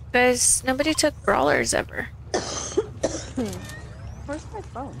 Guys, nobody took brawlers ever. Where's my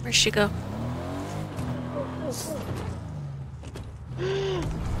phone? Where'd she go?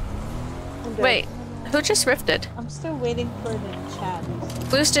 I'm dead. Wait, who just rifted? I'm still waiting for the chat.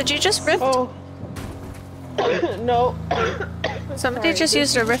 Boost, did you just rift? Oh. No. Somebody Sorry, just they're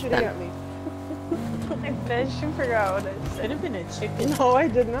used a rift shooting then. at me. I bet you forgot what I Should said. have been a chicken. No, I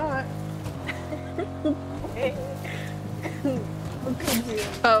did not. What could you?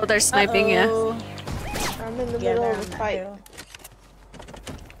 Oh, they're sniping you. Uh-oh. I'm in the Yeah, middle they're of on a that fight. hill.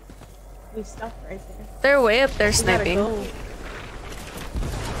 We stopped right there. They're way up there We gotta sniping. go.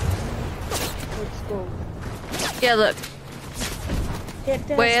 Let's go. Yeah, look. Get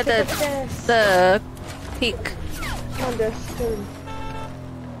this, Way at get this. the peak. Come on, Des. Turn.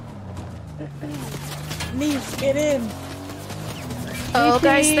 Niece, get in. Oh,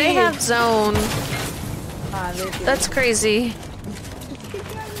 guys, they have zone. Ah, they do. That's crazy.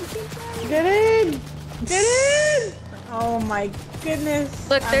 Get in! Get in! Oh my goodness.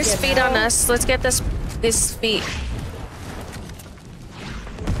 Look, I'm there's getting speed out. on us. Let's get this feet.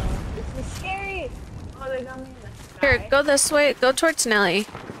 This is scary. Oh, they got me in the sky. Here, go this way. Go towards Nelly.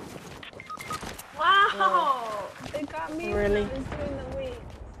 Wow! They got me Really? when I was doing the wing.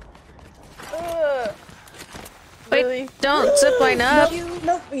 Ugh. Wait, Really? don't zipline up.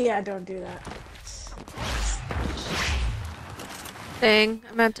 Nope. Yeah, don't do that. Dang,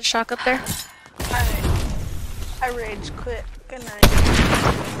 I'm at the shock up there. I rage quit. Good night.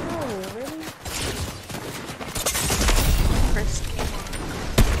 Oh, really? First game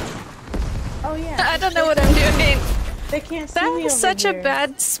on. Oh yeah. I don't know what I'm doing. They can't see That me was over such a here.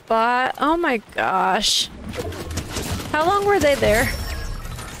 bad spot. Oh my gosh. How long were they there?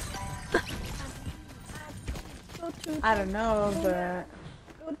 I don't know, but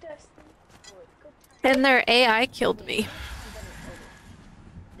Go Destiny. And their AI killed me.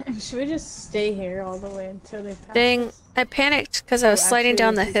 should we just stay here all the way until they pass? Dang, us? I panicked because I was Oh, sliding actually,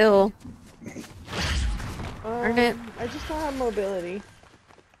 down the this is- hill. Darn it. I just don't have mobility.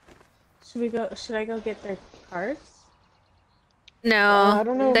 Should we go? Should I go get their cards? No, I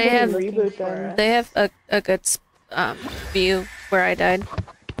don't know if they we can have reboot for them. us. they have a good view where I died.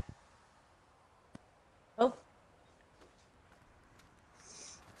 Oh.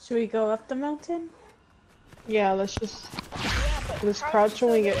 Should we go up the mountain? Yeah, let's crouch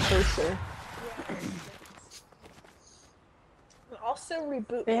when we get closer. Also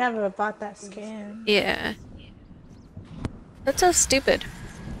reboot. They have a bot that scan. Yeah. That's so stupid.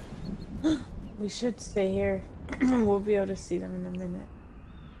 We should stay here. We'll be able to see them in a minute.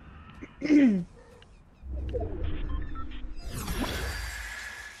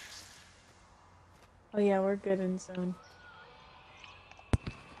 Oh yeah, we're good in zone.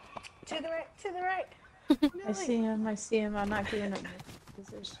 To the right. To the right. I see him. I see him. I'm not giving up my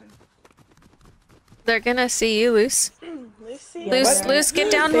position. They're gonna see you, Loose. Lucy. Yeah, Loose, they're- Loose,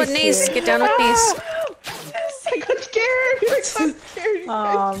 get down They with see knees. it. Get down with knees. I got scared! I got scared! You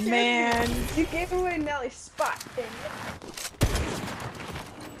Oh guys scared me. man. You gave away Nelly's spot. Dang it.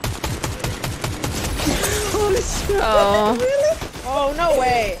 Oh. Oh, no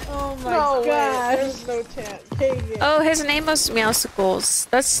way! Oh my No way! gosh. There's no chance. Dang it. Oh, his name was Meowsicles.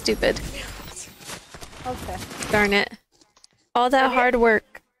 That's stupid. Okay. Darn it. All that hard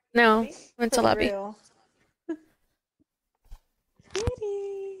work. No, went to For lobby. real.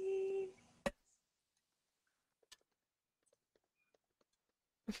 Kitty.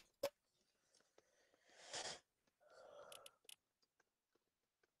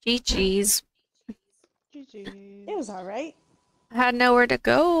 GG's. GG. It was alright. I had nowhere to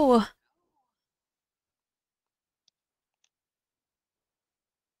go.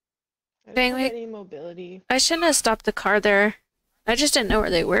 I Dang, don't have we- any mobility. I shouldn't have stopped the car there. I just didn't know where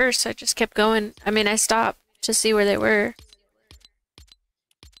they were, so I just kept going. I mean, I stopped to see where they were.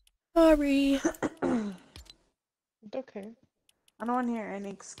 Sorry. It's okay. I don't want to hear any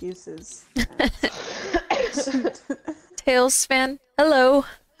excuses. Tails fan, hello.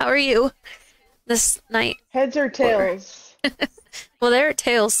 How are you this night? Heads or tails? Well, they're a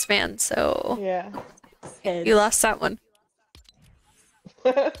Tails fan, so Yeah. you lost that one.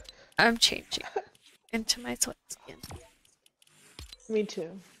 I'm changing into my sweat skin. Me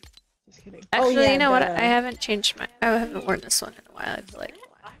too. Just kidding. Actually, yeah, you know what? duh. I haven't changed my. I haven't worn this one in a while. I feel like.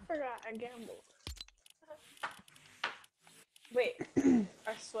 I forgot I gambled. Wait,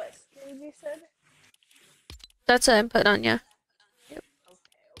 our sweat skins you said? That's what I put on you.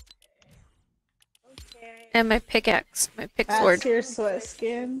 Okay. And my pickaxe, my pick That's sword. your sweat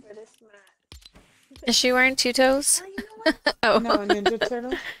skin. For this match. Is she wearing two toes? Oh, No, Ninja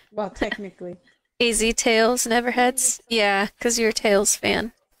Turtle. Well, technically. easy tails, never heads. Yeah, cause you're a Tails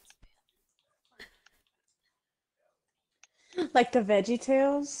fan. Like the Veggie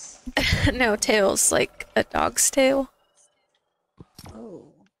Tales. No, tails like a dog's tail.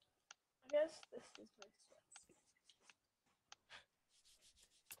 Oh. I guess this is my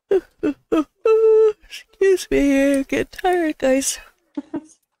sweat skin. Excuse me, I get tired, guys.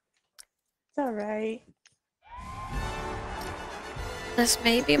 It's alright. This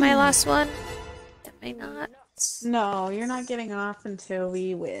may be my last one. It may not. No, you're not getting off until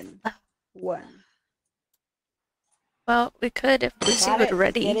we win. One. Well, we could if Lucy Got would it.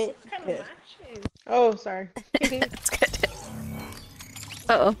 ready. Get it? What kind Good. of match is Oh, sorry. That's good.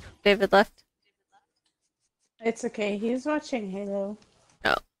 Uh-oh, David left. It's okay. He's watching Halo.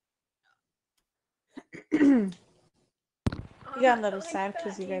 Oh. He got a little sad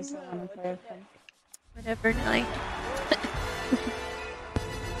because you guys don't want to play with him. Whatever, Nelly.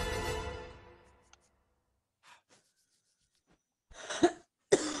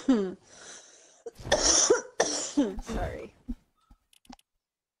 Sorry.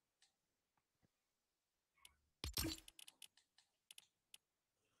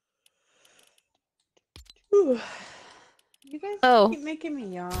 Ooh. You guys Oh. keep making me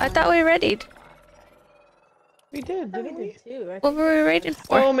yawn. I thought we readied. We did, I thought didn't we we? did too. I What think were we waiting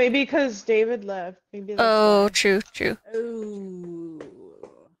for? Oh, maybe because David left. Maybe that's Oh, why. true, true. Ooh.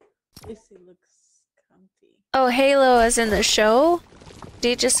 Lucy looks comfy. Oh, Halo as in the show?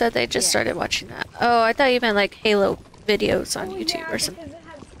 Dee just said they just Yeah. started watching that. Oh, I thought you meant like Halo videos on YouTube yeah, or something. because it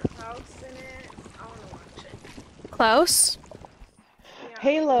has Klaus in it. I want to watch it. Klaus? Yeah,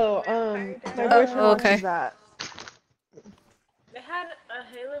 Halo, Vampire my Diaries. boyfriend Oh, okay. watches that. They had a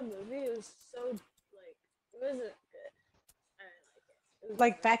Halo movie. It was so like it wasn't good. I didn't like it. It was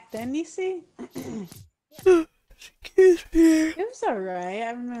Like back then, you see? Excuse me. It was alright.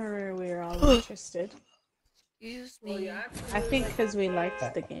 I remember we were all interested. Excuse well, me. yeah, I think because we liked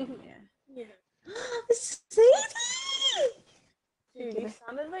the game, yeah. yeah. Sadie! Dude, you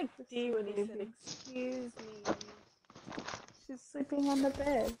sounded like D when he said, "Excuse me." She's sleeping on the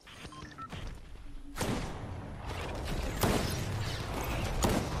bed.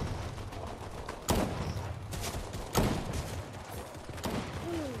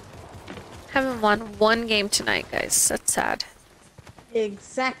 Haven't won one game tonight, guys. That's sad.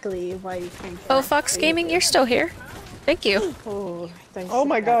 Exactly why you think. Oh, Fox Gaming, you're still here. Thank you. Oh, Oh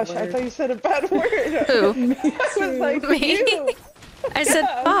my gosh, I thought you said a bad word. Who? I was like, Me? you. I said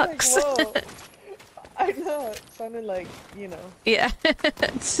Yeah, I was Fox. like, whoa. I know, it sounded like, you know. Yeah.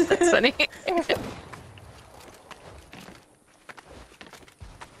 That's funny.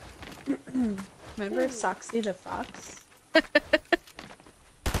 Remember Soxy the Fox?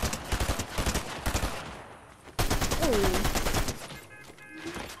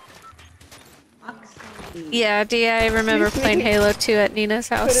 Foxy. Yeah, Dee, I remember playing Halo 2 at Nina's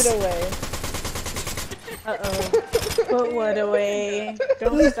Put house. it away. Uh-oh. Put what away?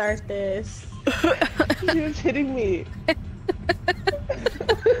 Don't start this. He was hitting me.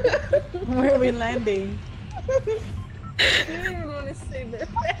 Where are we landing? You didn't even want to say that.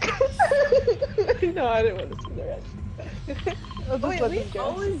 No, I didn't want to see the rest. I'll just Wait, let we them go.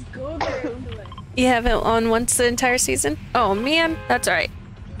 always go there to like. You haven't won once the entire season? Oh, man. That's alright.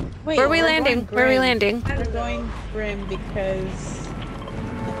 Wait, Where are we we're landing? going Where are we Grim. landing? We're going Grim because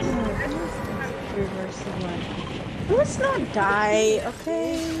reverse the one. Let's not die,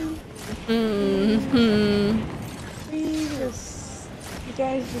 okay? Mm-hmm. We just You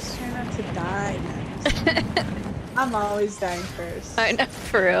guys just try not to die. I'm always dying first. I know,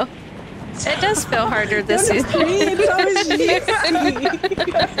 for real. It does feel harder this Don't season. me, it's always you.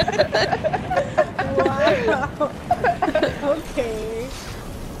 Wow. Okay.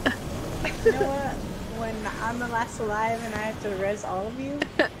 You know what? When I'm the last alive and I have to res all of you,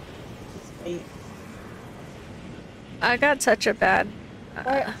 just wait. I got such a bad.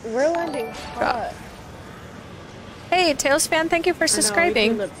 We're landing hot. Hey, Tails fan, thank you for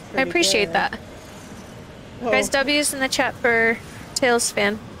subscribing. I appreciate that. Oh, Guys, W's in the chat for Tails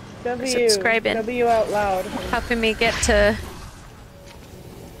fan. Subscribing. W out loud. Helping me get to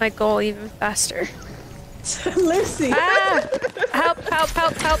my goal even faster. Lucy! Ah! Help, help,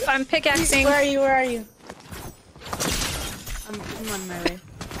 help, help! I'm pickaxing. Where are you? Where are you? I'm on my way.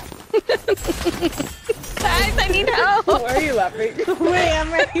 Guys, I need help! Why are you laughing? Wait,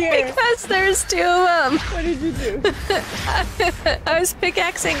 I'm right here. Because there's two of them. What did you do? I was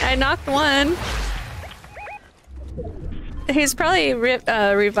pickaxing. I knocked one. He's probably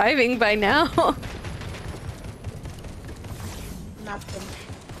reviving by now. Knocked him.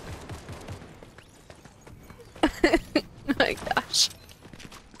 Oh my gosh.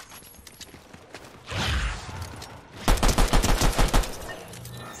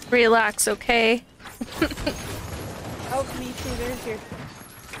 Relax, okay? Oh, me too. There's your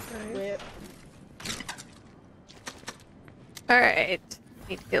whip. Alright.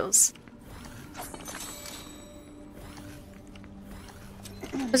 Need heals.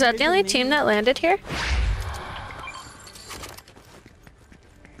 Was that the only team that landed here?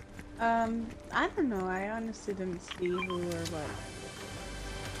 I don't know. I honestly didn't see who or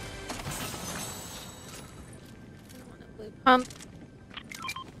what.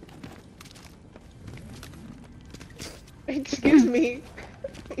 Excuse me.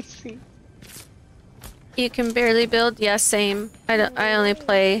 You can barely build? Yeah, same. I only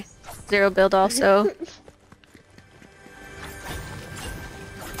play 0 build also.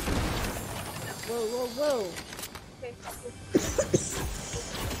 Whoa, whoa, whoa.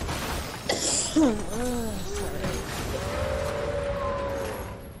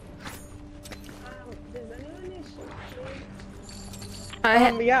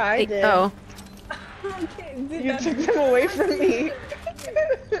 Yeah, I did. Oh. Okay, You took them away from me.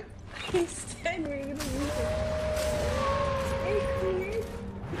 He said we're gonna lose it. Hey, clear.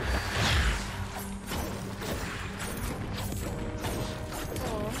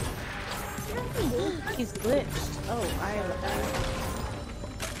 He's glitched. Oh,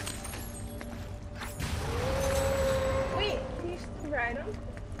 Wait, can you still ride him?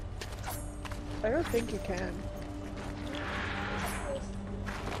 I don't think you can.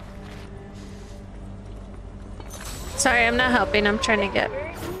 Sorry, I'm not helping. I'm trying to get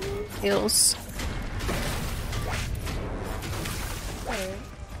heals.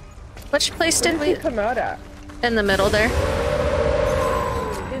 Which place did we come out at? In the middle there.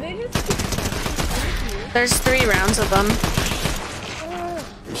 Did they just There's 3 rounds of them.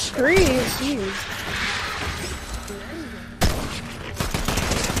 3? Jeez.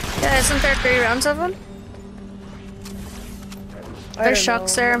 Yeah, isn't there 3 rounds of them? There's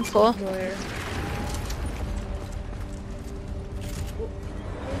shocks there. I'm full.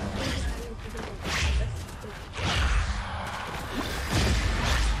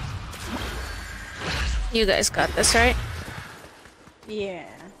 You guys got this, right? yeah.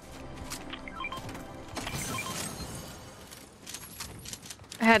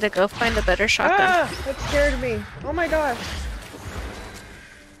 I had to go find a better shotgun. Ah! That scared me. Oh my gosh.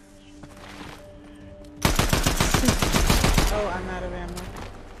 Oh, I'm out of ammo.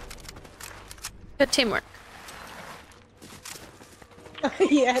 Good teamwork.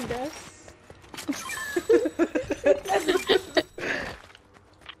 Yeah, it does.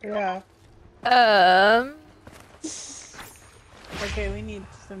 Yeah. Okay, we need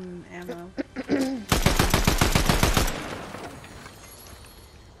some ammo.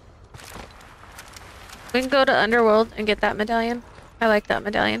 We can go to Underworld and get that medallion. I like that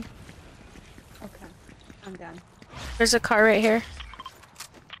medallion. Okay, I'm done. There's a car right here.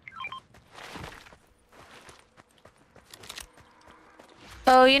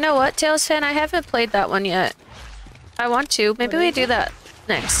 Oh, you know what, Tails fan? I haven't played that one yet. I want to. Maybe we do that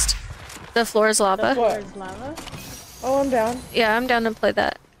next. The floor is lava. There's lava? Oh, I'm down. Yeah, I'm down to play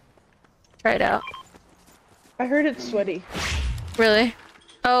that. Try it out. I heard it's sweaty. Really?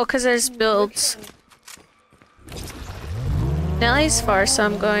 Oh, because there's builds. Nellie's far, so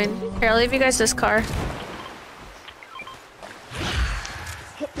I'm going. Here, I'll leave you guys this car.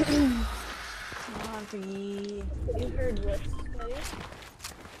 Monty. you heard what's funny?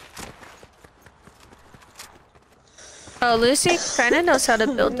 Oh, Lucy kind of knows how to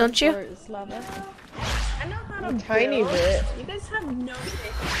build, don't you? Or is lava? I know how to A tiny build. bit. You guys have no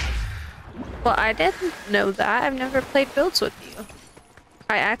faith. Well, I didn't know that. I've never played builds with you.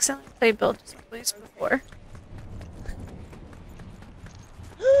 I accidentally played builds with before.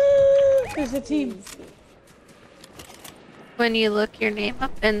 There's a team. When you look your name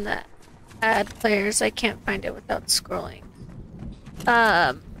up in the add players, I can't find it without scrolling.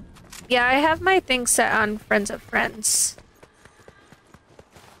 Yeah, I have my thing set on friends of friends.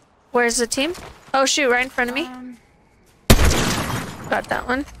 Where's the team? Oh shoot, right in front of me. Got that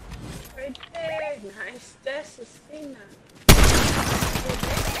one. Right there. Nice. That's a thing.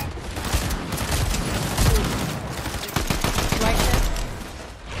 Right there.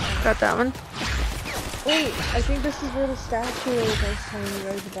 Got that one. Wait, I think this is where the statue is I was telling you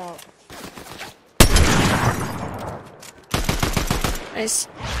guys about. Nice.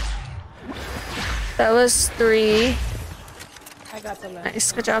 That was 3. I got the left.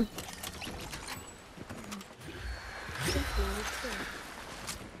 Nice, good job.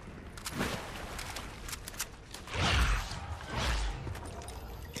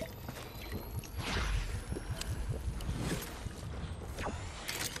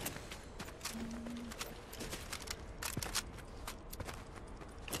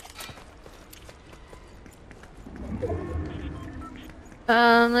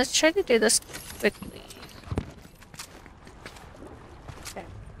 Let's try to do this quickly. Okay.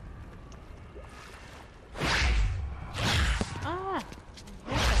 Ah!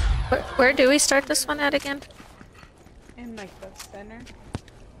 Where do we start this one at again? In like the center.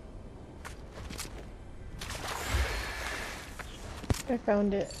 I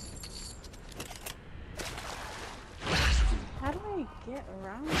found it. How do I get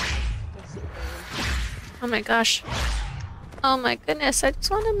around this thing? Oh my gosh. Oh my goodness, I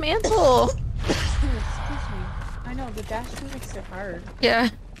just want a mantle. Excuse me. I know, the dash makes it hard. Yeah.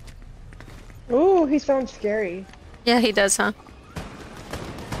 Ooh, he sounds scary. Yeah, he does, huh?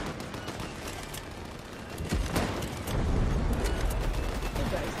 You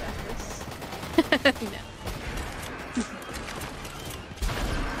guys got this. No.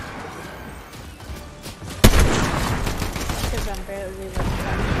 Because I'm barely like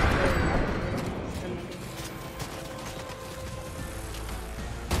trying.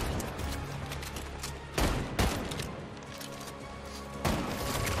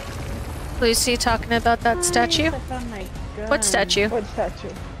 Lucy talking about that statue? I found my gun. What statue? What statue?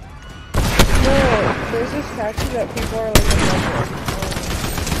 No, there's a statue that people are like in love with.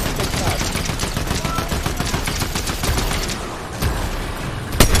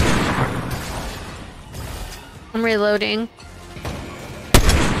 I'm reloading.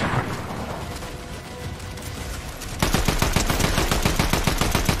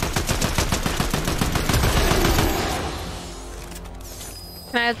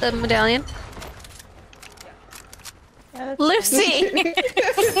 Can I have the medallion? Yeah, that's Lucy!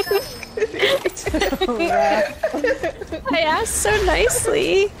 I asked so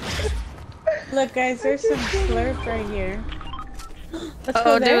nicely. Look, guys, there's some slurp right here. Let's Oh,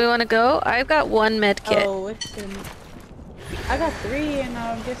 go do there. we want to go? I've got 1 med kit. Oh, it's in. I got 3 and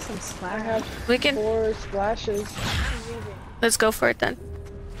I'll get some I slash. have We can. 4 splashes. Let's go for it then.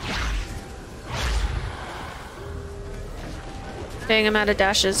 Dang, I'm out of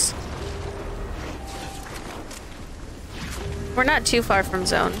dashes. We're not too far from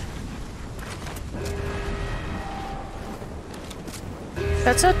zone.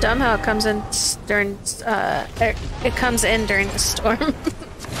 That's so dumb how it comes in during it comes in during the storm.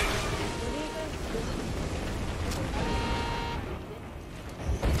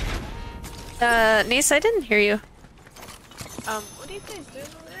 Niece, I didn't hear you. What do you guys do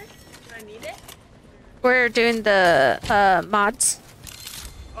over there? Do I need it? We're doing the mods.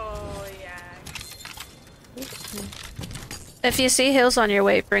 Oh, yeah. If you see hills on your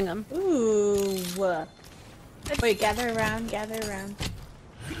way, bring them. Ooh. Wait, gather around, gather around.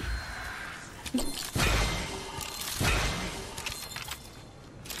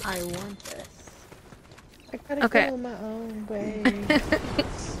 I want this. I gotta Okay. go my own way.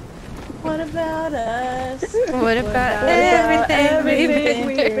 What about us? What about everything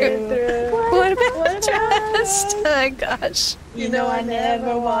we've been through? through? What about trust? Oh my gosh. You know I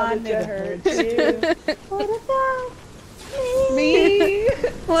never wanted to hurt you. What about Me?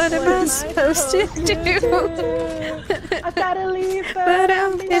 What am I supposed to do? I gotta leave, But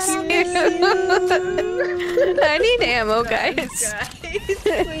I'll miss you. I need ammo, guys.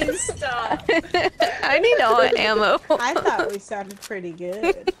 Please stop. I need all ammo. I thought we sounded pretty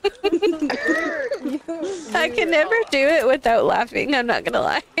good. I can never do it without laughing, I'm not gonna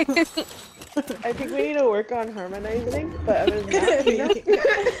lie. I think we need to work on harmonizing, but other than that, you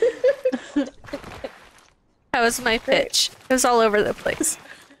know. That was my pitch. It was all over the place.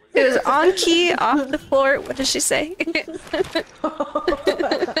 It was on key, off the floor. What did she say?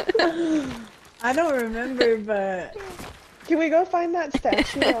 I don't remember, but Can we go find that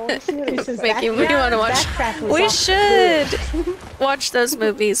statue? I want to see what it looks like. Making me want to watch. We should watch those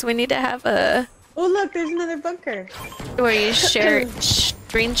movies. We need to have a Oh look, there's another bunker. where you share,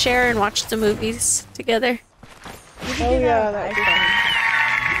 screen share, and watch the movies together. Oh yeah, that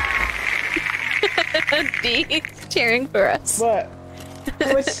would be D cheering for us. fun. What?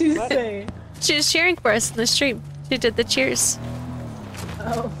 What'd she say? She was cheering for us in the stream. She did the cheers.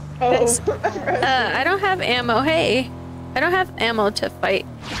 Oh. Oh. I don't have ammo. Hey, I don't have ammo to fight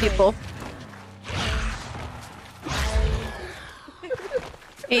people.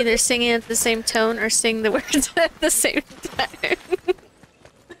 Either singing at the same tone or sing the words at the same time.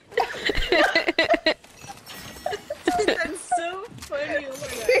 That's so funny. Oh my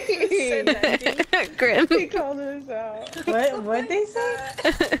god. You said that, dude. Grim. He called us out. What'd they say?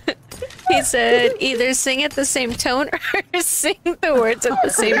 He said either sing at the same tone or sing the words at the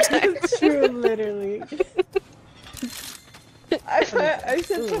same time. True, literally. I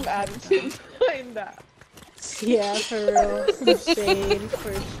said some attitude behind that. Yeah, for real. Some shade,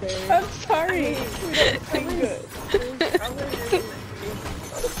 for sure. I'm sorry. We don't sing good.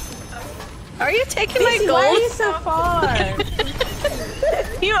 Are you taking my Casey, why are you gold? so far?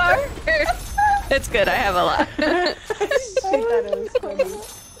 You are? It's good, I have a lot. She thought it was funny.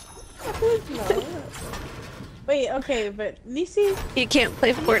 Wait, okay, but Nisi, You can't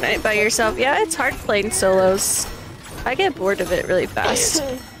play Fortnite by yourself. Yeah, it's hard playing solos. I get bored of it really fast.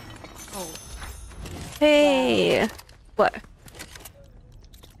 Hey. What?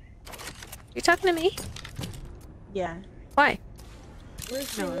 You talking to me? yeah. Why?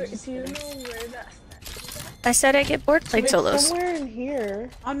 Listen, No, I'm just do you kidding. know where that I said I get bored playing It's solos. somewhere in here.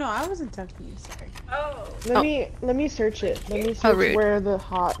 Oh no, I wasn't talking to you, sorry. Oh. Let me search it. Let me Oh, search rude. where the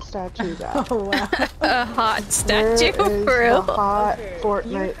hot statue's at. Oh wow. A hot Where statue is for the real. hot Okay,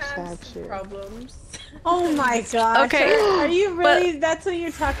 Fortnite you have statue? problems. Oh my gosh. Okay, Are you really, that's what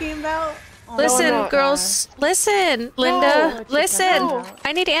you're talking about? Oh, Listen, I'm not. girls. Listen, Linda. No. Listen. No.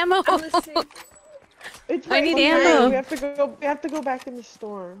 I need ammo. Listening. It's I right need behind. ammo. We have to go. We have to go back in the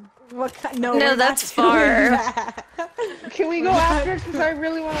storm. What kind? No, No, we're not that's doing far. that. Can we go after? Because I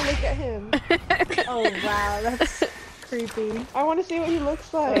really want to look at him. Oh wow, that's creepy. I want to see what he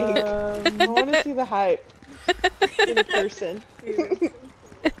looks like. I want to see the hype in person.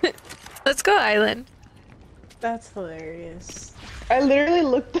 Let's go island. That's hilarious. I literally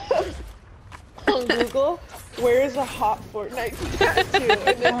looked up on Google, where is a hot Fortnite statue?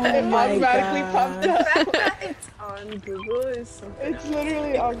 And then Oh it my automatically God. popped The up. fact that it's on Google is something It's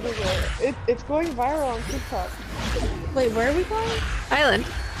literally on Google. It's going viral on TikTok. Wait, where are we going? Island.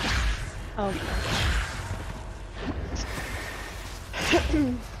 Oh,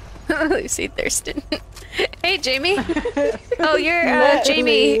 Lucy Thurston. Hey, Jamie. Oh, you're Let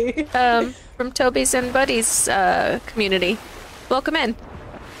Jamie me. from Toby's and Buddy's community. Welcome in.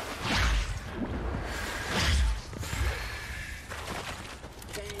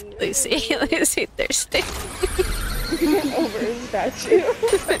 Lucy, Lucy Thurston. Over his statue.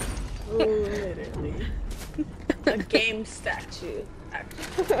 literally. a game statue.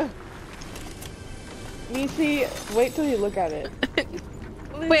 Actually. Nisi, wait till you look at it.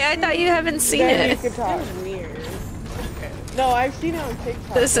 Wait, I thought you haven't seen Then you it. can talk. Weird. No, I've seen it on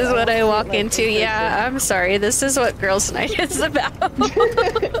TikTok. This is but what I want walk to see it, into. like, in Yeah, I'm sorry. This is what girls' night is about.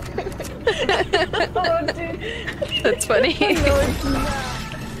 Oh, dude. That's funny. No, it's not.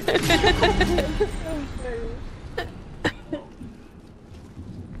 Move.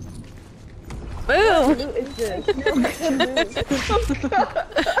 person. Who is this?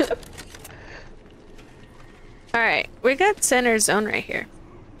 All right, we got center zone right here.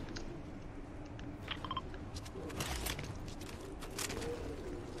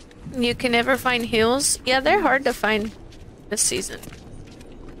 You can never find heals? Yeah, they're hard to find this season.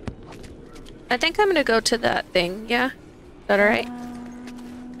 I think I'm gonna go to that thing, yeah? Is that alright?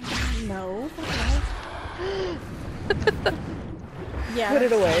 No. Yeah. Put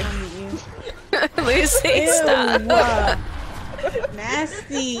it away. I'll meet you. Lucy, Ew, stop.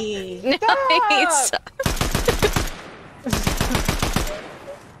 nasty. Nice.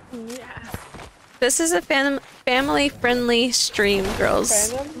 This is a family-friendly stream,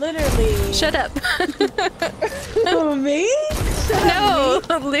 girls. Random? Literally. Shut up. Oh, me? No,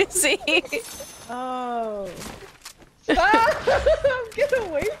 Lucy. Oh. Stop! Get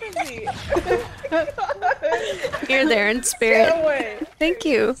away from me! You're there in Get spirit. away! Thank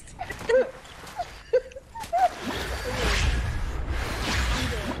you.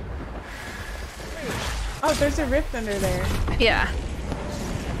 Oh, there's a rift under there. Yeah.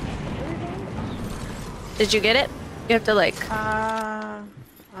 Did you get it? You have to like...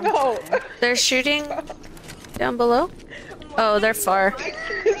 No! They're shooting down below? Oh, they're far.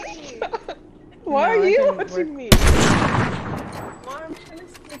 Why No, are it you didn't watching me? Mom, I'm trying to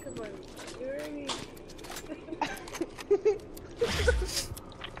speak about you. You already.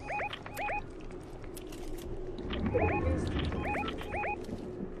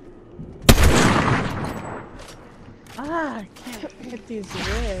 I can't hit these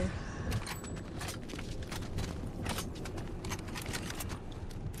rifts.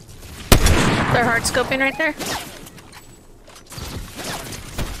 They're hard scoping right there.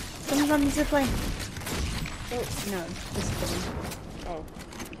 Someone's on the zipline. Oh, no, just kidding. Oh.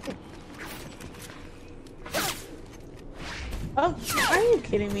 Oh, are you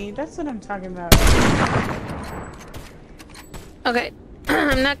kidding me? That's what I'm talking about. Okay.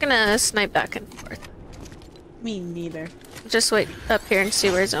 I'm not gonna snipe back and forth. Me neither. Just wait up here and see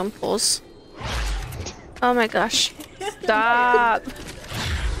where zone pulls. Oh my gosh. Stop.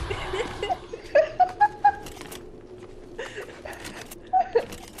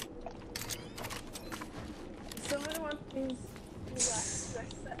 Someone wants these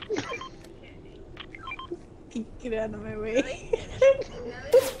Get out of my way.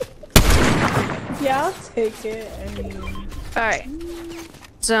 Yeah, I'll take it. I mean, Alright.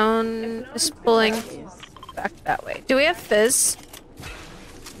 Zone is pulling back that way. Do we have fizz?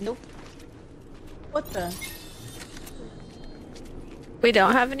 nope. What the? We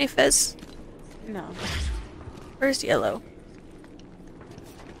don't have any fizz? No. Where's yellow?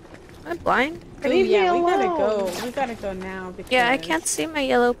 Am I blind? Ooh, Leave me yeah, we gotta alone. go. We gotta go now because. Yeah, I can't see my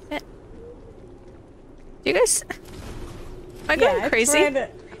yellow pin. Do you guys... Am I going it's crazy? right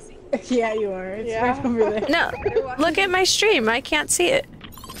yeah, you are. It's Yeah. right over there. No, look at my stream. I can't see it.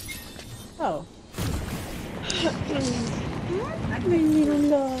 Oh.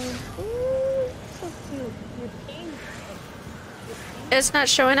 It's not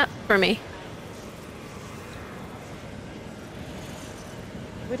showing up for me.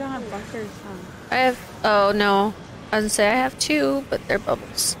 We don't have bunkers, huh? I have... Oh, no. I was gonna say I have two, but they're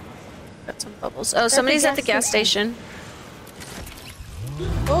bubbles. Got some bubbles. Oh, somebody's at the gas station.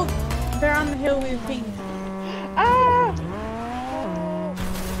 Oh, they're on the hill we pinged. Ah!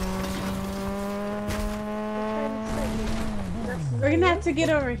 We're gonna have to get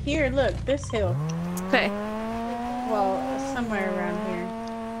over here. Look, this hill. Okay. Well, somewhere around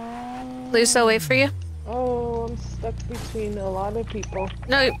here. Luce, I'll wait for you. Oh, I'm stuck between a lot of people.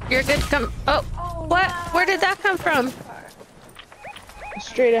 No, you're good. Come... Oh, what? Where did that come from?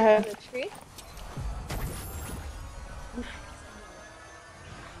 Straight ahead. The tree?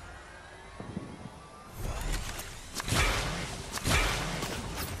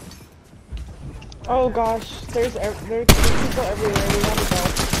 Oh gosh, there's people everywhere. We gotta go.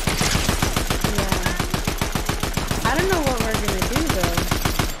 Yeah. I don't know what we're gonna do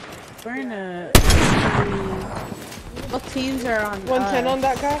though. We're in a. What teams are on? 110 on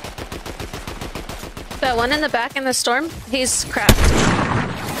that guy. That one in the back in the storm? He's cracked.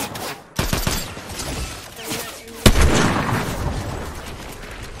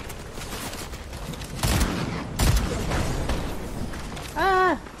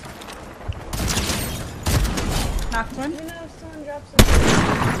 Ah! Knocked one. You know, if someone drops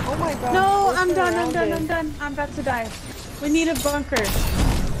something. Oh my god. No, we're I'm done. I'm done. surrounded. I'm done. I'm about to die. We need a bunker.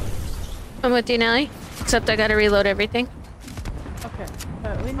 I'm with you, Nelly. Except I gotta reload everything. Okay,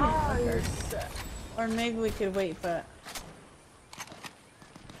 but we need a bunker. Or maybe we could wait, but.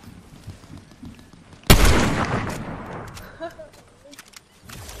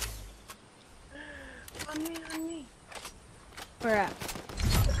 On me. Where at?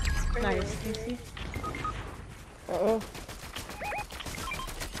 Nice. You see? Uh-oh.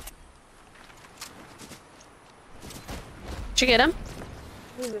 Did you get him?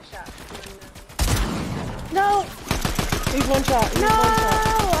 Who's a shot? No! He's one shot. He's No! one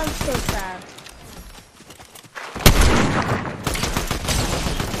shot. I'm so sad.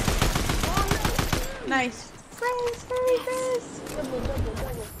 Nice. Friends.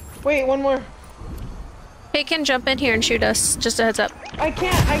 Wait, one more. He can jump in here and shoot us. Just a heads up. I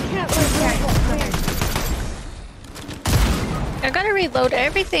can't. I gotta reload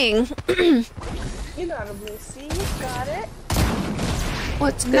everything. You got a blue C. You got it.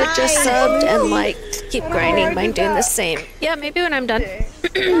 What's good? Just subbed and liked. Keep grinding. Mine doing the same. Yeah, maybe when I'm done.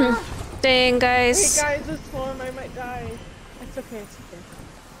 Dang, Hey guys. guys, this storm, I might die. It's okay. It's okay.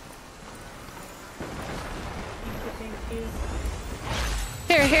 Thank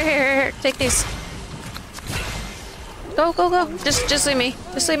you. Here. Take these. Go. Just leave me.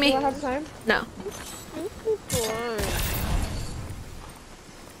 Just leave Do me. I have time? No.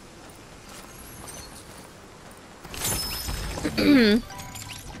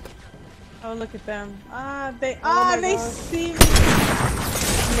 Oh, look at them. Ah, they my God. see me.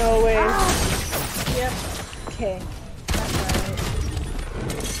 No way. Yep. Okay.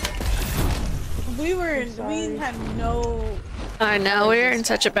 That's alright. We had no. I know, we were in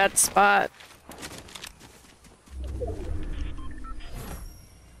such a bad spot.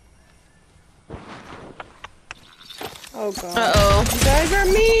 Oh god. Uh-oh. You guys are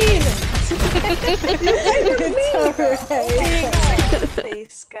mean!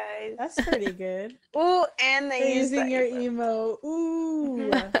 Face, guys. That's pretty good. Ooh, and They're they use using the your emote. emo.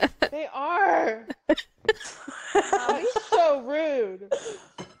 Ooh. They are! That is so rude.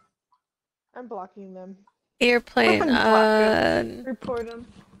 I'm blocking them. Airplane, Report them.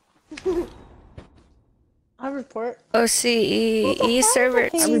 I'll report. OCE server.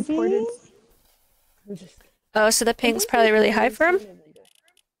 I reported. Oh, so the ping's probably really high for him?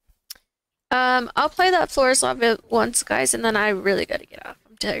 I'll play that Floor's Lava once, guys, and then I really gotta get off.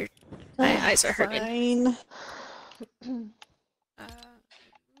 I'm tired. My eyes are hurting. Fine.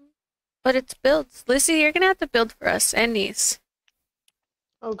 But it's builds. Lizzie, you're gonna have to build for us and Niece.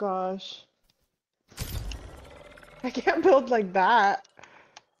 Oh gosh. I can't build like that.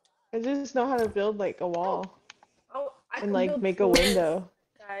 I just know how to build like a wall Oh, I and can like build make a floors, window.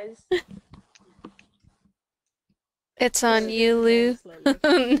 guys. It's on you, Lou.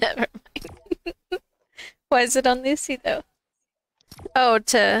 Never mind. Why is it on Lucy, though? Oh,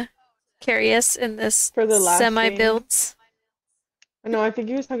 to carry us in this For the last semi-builds? No, I think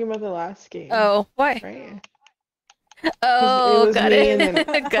he was talking about the last game. Oh, why? Right? Oh, was got me it. and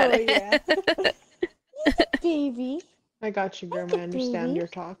then- Got Oh, it. yeah. Baby. I got you, Grim. I understand baby. your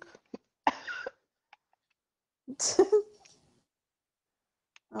talk.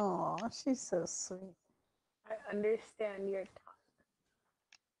 Oh, she's so sweet. I understand your talk.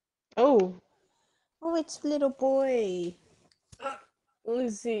 Oh, Oh, it's little boy.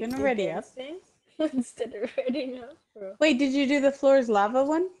 Lucy, Gonna you're ready up. dancing instead of reading up, bro. Wait, did you do the Floor's Lava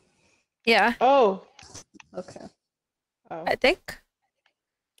one? Yeah, oh, Okay. oh. I think.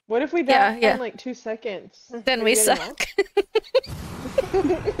 What if we Yeah, die yeah. in like 2 seconds? Then Are we you getting suck.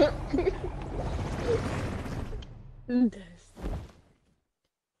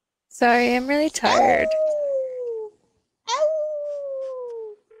 Sorry, I'm really tired.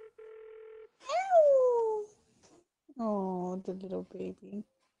 Ow! Ow! Ow! Oh, the little baby.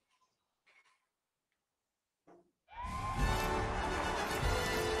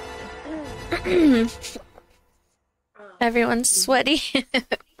 Everyone's sweaty.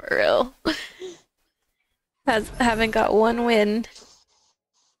 For real. Haven't got one win.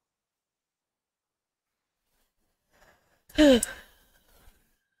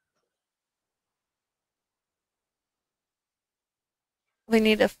 We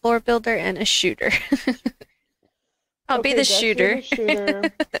need a floor builder and a shooter. I'll be Okay, the Jess, shooter. you're the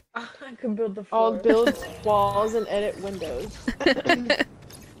shooter. I can build the I'll floor. build walls and edit windows.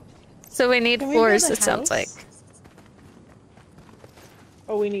 So we need Can we build floors, a it sounds house? like.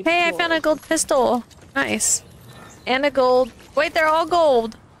 Oh, we need Hey, I found a floors. gold pistol. Nice. And a gold. Wait, they're all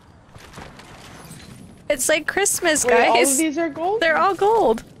gold. It's like Christmas, Wait, all of guys. these are gold? They're all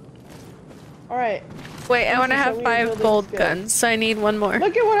gold. Alright. Wait, I want to Lucy, show have me your 5 building gold skills. guns, so I need one more.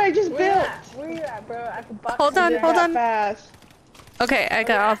 Look at what I just Where you built! at? Where you at, bro? I can box Hold you on, down. hold on. Fast. Okay, I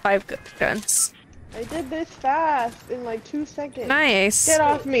got all 5 guns. I did this fast in like 2 seconds. Nice. Get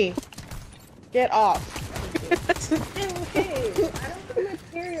off me. Get off. Hey, I don't have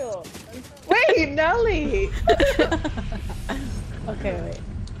material. Wait, Nelly! Okay, wait.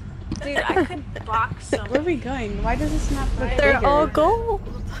 Dude, I could box some. Where are we going? Why does this not look They're bigger? all gold.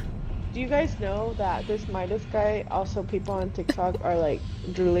 Do you guys know that this Midas guy, also people on TikTok are like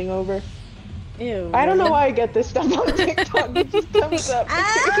drooling over? Ew. I don't know why I get this stuff on TikTok. It just comes up.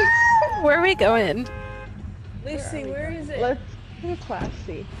 Where are we going? Lucy, where is it? Let's do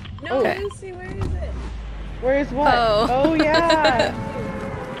classy. No, Okay. Lucy, where is it? Where's what? Oh. Oh yeah.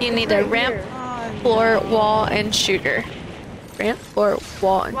 You need a Right ramp, here. Oh, floor, no. wall, and shooter. Ramp, floor,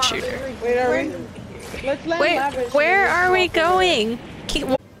 wall, and Wow, shooter. there's like Wait, are we? one Let's land Wait, lavish. where and then are we let's walk away. going? Keep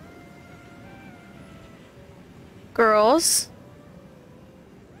Girls?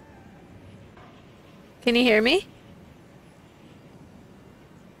 Can you hear me?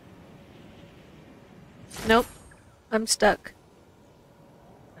 Nope. I'm stuck.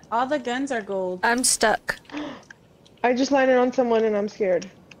 All the guns are gold. I'm stuck. I just landed on someone and I'm scared.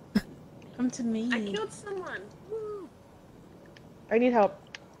 Come to me. I killed someone. Woo. I need help.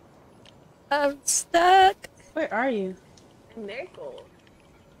 I'm stuck. Where are you? And they're gold.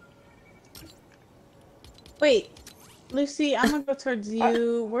 Wait, Lucy, I'm gonna go towards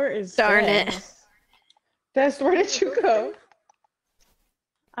you. Where is Darn it. Des, where did you go?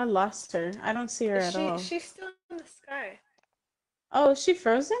 I lost her. I don't see her at all. She's still in the sky. Oh, is she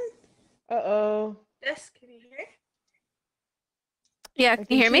frozen? Uh-oh. Des, can you hear? Yeah, I can you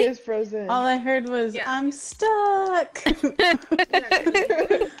think hear she me? is frozen. All I heard was, Yeah. I'm stuck.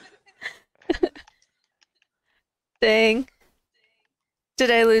 Dang.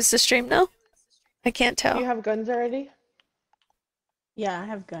 Did I lose the stream now? I can't Do tell. you have guns already? Yeah, I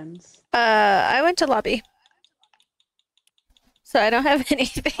have guns. I went to lobby. So I don't have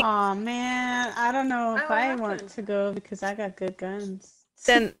anything. Aw, man. I don't know if Oh, what I want happened? to go because I got good guns.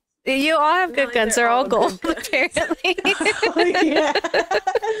 Then you all have good No, guns. they're They're all all gold, good guns. apparently. Oh, yeah.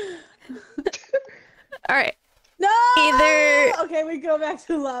 All right. No! Either- Okay, we go back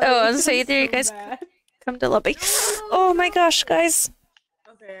to lobby. Oh, I was I'm gonna say either you so guys bad. come to lobby. Oh my gosh, guys.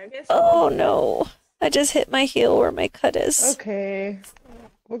 Okay, I guess. Oh no. I just hit my heel where my cut is. Okay.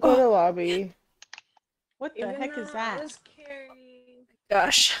 We'll go to lobby. What the Even heck is though I that? was carrying.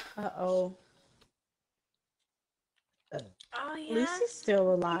 Gosh. Uh-oh. Oh yeah. Lucy's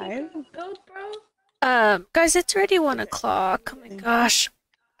still alive. Go, bro. Guys, it's already 1 o'clock. Oh my gosh.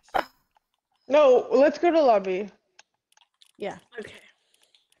 No, let's go to lobby. Yeah. Okay.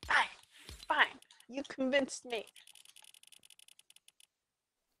 Fine. You convinced me.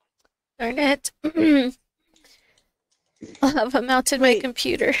 Darn it. I've mounted my Wait.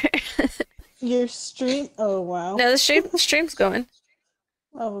 computer. Your stream? Oh, wow. No, the stream's going.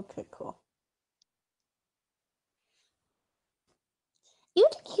 Oh, okay, cool. You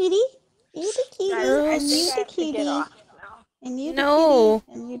the kitty. You the kitty. Guys, I And think you I the have to kitty. get off now. And you the No.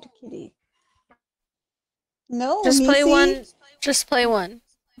 kitty. And you the kitty. No, Just play Missy. one. Just play one.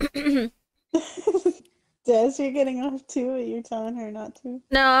 Des, you're getting off too, but you're telling her not to.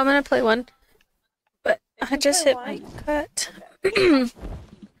 No, I'm gonna play one. But If I you just play hit my one- cut. And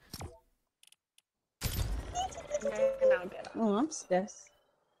then I'll get off. Oh, I'm Des.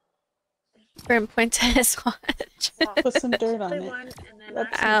 Grim points at his watch. Put some dirt on Play it. one, and then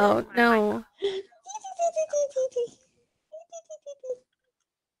That's I Ow, can turn my mic no. off.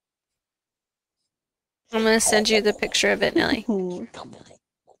 I'm gonna send you the picture of it, Nelly. No,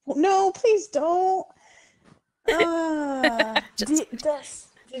 please don't. Just-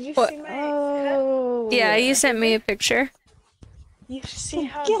 Did you What? see my cut? Oh. Yeah, you sent me a picture. You see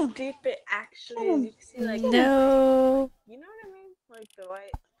how Get 'em. deep it actually Get 'em. is. You can see like No. you know what I mean? Like the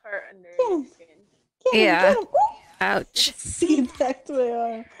white part under Get 'em. your skin. Get him, Yeah. get him. Ooh. Ouch. See back to my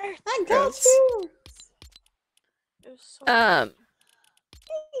arm. I got Gross. you. It was so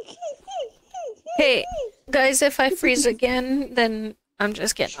Hey, guys, if I freeze again, then I'm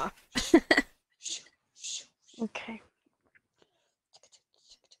just getting off. okay.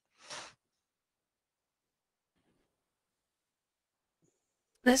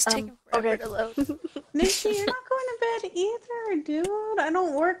 This is taking forever okay. to load. Nikki, you're not going to bed either, dude. I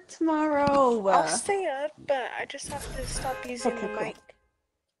don't work tomorrow. I'll stay up, but I just have to stop using Okay, the cool. mic.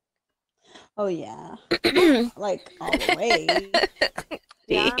 Oh yeah, like all the way.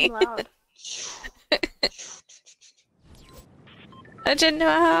 Yeah, I'm loud. I didn't know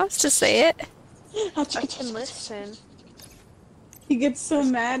how else to say it. I can listen. He gets so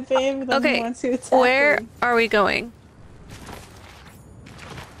mad, babe. Then Okay, he wants to attack Where me. are we going?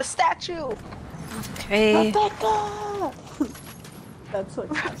 The statue! Okay. Rebecca! That's what.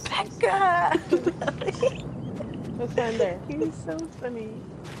 Rebecca! Let's find there. He's so funny.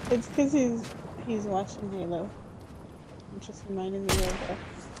 It's because he's watching Halo. It just reminded me of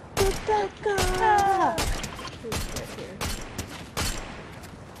Rebecca. He's right here.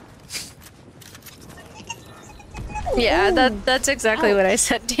 Yeah, Ooh. that's exactly what I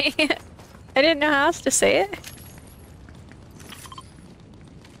said to you. I didn't know how else to say it.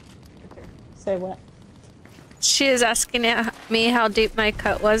 Say what? She was asking me how deep my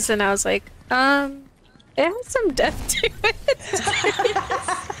cut was, and I was like, it has some depth to it.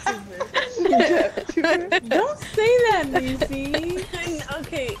 Don't say that, Lucy.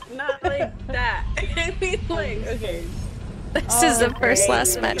 Okay, not like that. I mean, like, okay. This is the first okay.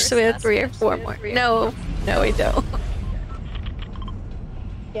 last match, so we have 3 or 4 more. No, we don't.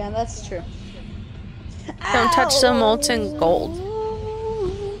 Yeah, that's true. Don't touch the molten gold.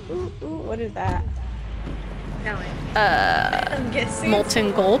 What is that? Now I'm guessing.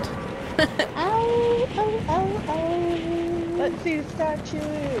 Molten gold. Ow, ow, ow, ow. Let's see the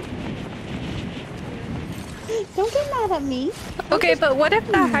statue. Don't get mad at me. Okay, but what if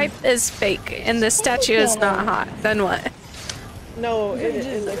the hype is fake and the statue is not hot? Then what? No,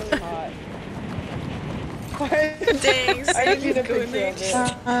 it looks hot. Dang, I didn't Sadie's see a going picture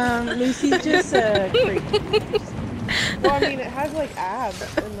of it. Lucy's just crazy. Well, I mean, it has like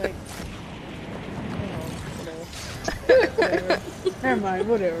abs and like. Whatever. Never mind,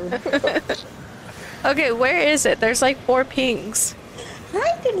 whatever. Okay, where is it? There's like 4 pings.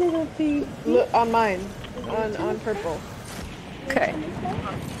 Hi, the little pig. Look on mine, on purple. Okay.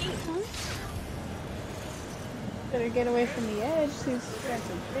 Better get away from the edge since you guys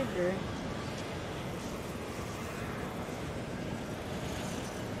are bigger.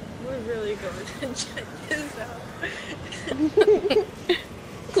 We're really going to check this out.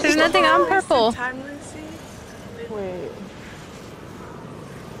 There's nothing on purple. Time, Lucy? Wait.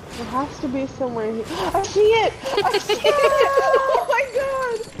 It has to be somewhere here. I see it! I see it! Oh my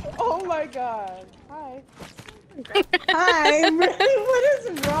god! Oh my god. Hi. Hi, really? What is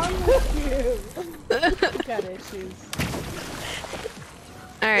wrong with you? Got issues.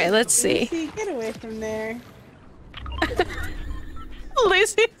 Alright, let's see. Lucy, get away from there.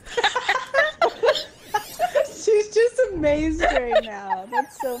 Lucy. She's just amazed right now.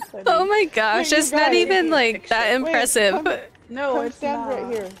 That's so funny. Oh my gosh, Wait, it's you not guys- even like that impressive. Come, No, come it's stand not.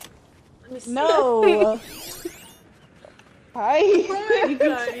 right here. Let me see. No. Hi. Oh my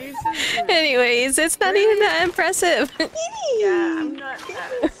god, you're so cute. Anyways, it's not even that impressive. Yeah, I'm not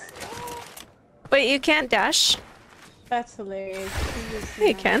that. Wait, you can't dash? That's hilarious. She was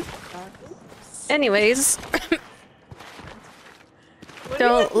You not- can. Anyways,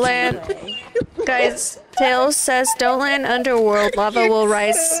 don't land. Guys, Tails says don't land underworld. Lava will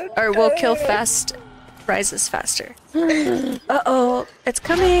rise, or will kill fast. Rises faster. Uh-oh, it's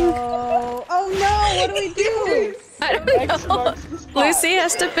coming. Oh, oh no, what do we do? I don't X know. marks the spot. Lucy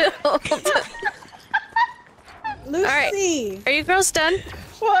has to build. Lucy, Are you girls done?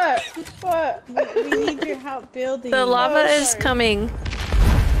 What? What? we need your help building. The lava is sorry. coming.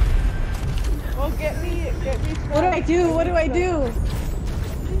 Well, get me. What do I do? What do I do?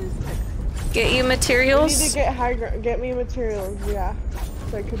 Get you We materials. need to get high ground. Get me materials. Yeah,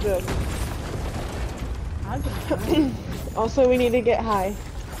 so I could build. Also, we need to get high.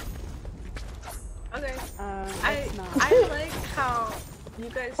 Okay. I I like how you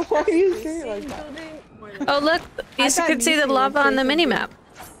guys Why are you stress saying it like spacing that? building more than- Oh look, you thought can see you the said lava on the location minimap.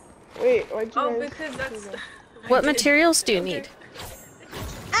 Wait, why'd you Oh, guys? because that's. What materials do you need?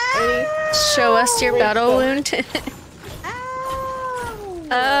 Any? Show us your Wait, battle so- wound.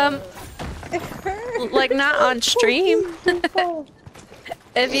 Ow! It hurt. Like not on stream.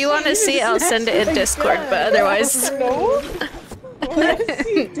 If you want to see, I'll send it in Discord, but otherwise. No. Yes,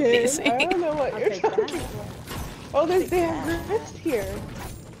 you did. Easy. I don't know what I'll you're take talking that. about. Oh, there's damn rifts here.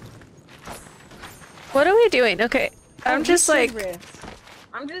 What are we doing? Okay, I'm just like,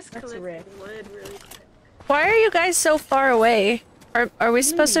 I'm just That's collecting red. wood really quick. why are you guys so far away? Are we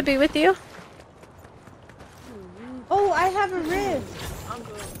supposed to be with you? Oh, I have a rift. I'll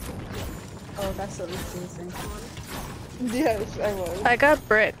go. Oh, that's what Lucy is saying. Yes, I was. I got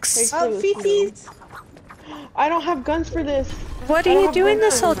bricks. Thanks for Oh, listening. Fifi's. I don't have guns for this. What are I don't you have doing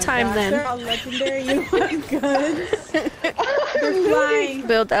guns. this whole Oh my time Gosh, they're then? all legendary. You want guns? They're flying.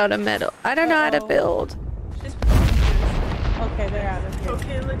 Build out a metal. I don't know how to Uh-oh. build. Just Okay, they're out of here.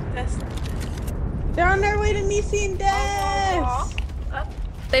 okay, look, that's They're on their way to Nisi and wall. Des.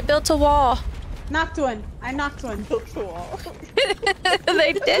 They built a wall. Knocked one. I knocked one. Built the wall.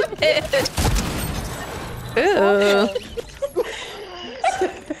 They did it. Ooh.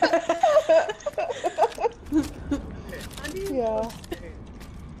 Yeah.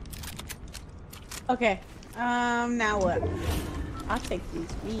 Okay. Now what? I'll take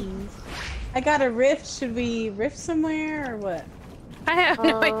these beans. I got a rift. Should we rift somewhere or what? I have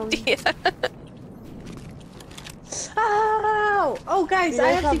no idea. Oh! Oh, guys, You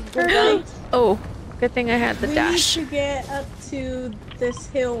I guys have have the good perfect. guns? Oh, good thing I had the We dash. need to get up to this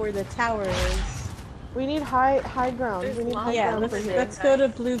hill where the tower is. We need high ground. There's We need high Yeah, ground let's for here. let's go to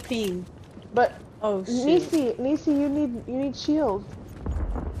blue ping. But Oh shit! Nisi, you need shield.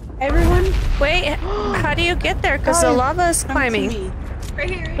 Everyone, Wait, how do you get there? Because the Guys, lava is come climbing. to me. right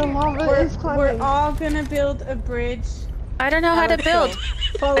here. The lava We're, is climbing. we're all gonna build a bridge. I don't know how to build.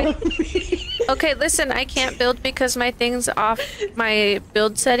 Follow me. Okay, listen, I can't build because my thing's off. My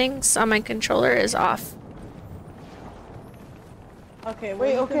build settings on my controller is off. Okay, well,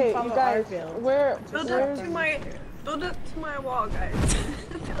 Wait, you can okay, follow you our guys. build. Build Where's up to my wall, guys.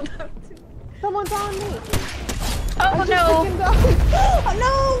 Build up to. someone's on me? Oh no! Freaking died. Oh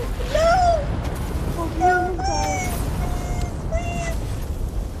no! No! Oh, no, guys.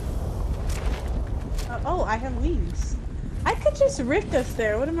 Oh, I have wings. I could just rift us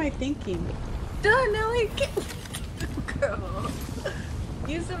there. What am I thinking? Duh, Nelly, get. Girl.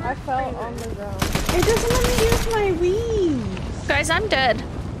 Use the I fell on the ground. It doesn't let me use my wings. Guys, I'm dead.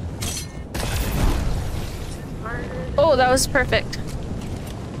 Oh, that was perfect.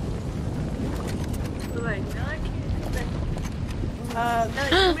 Like, no, I can't. Nelly,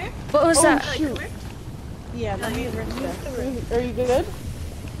 come here. What was that? Nelly, come here. Yeah, let me rinse this. Are you good?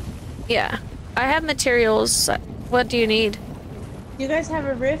 Yeah. I have materials. What do you need? You guys have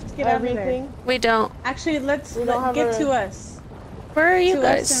a rift? Get over there. Everything. We don't. Actually, let's We don't have get a to rift. us. Where are you To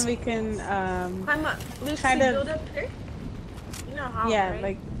guys? us, and we can Climb up. Lucy, Kind of- build up here. You know how, yeah, right?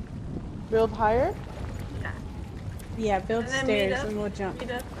 like Build higher? yeah, build And then meet stairs up. and we'll jump.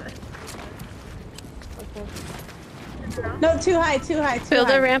 Meet up. Okay. No, too high, too high, too Build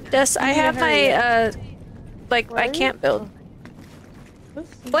high. a ramp desk. I need to have hurry my, like, Where I are you? can't build.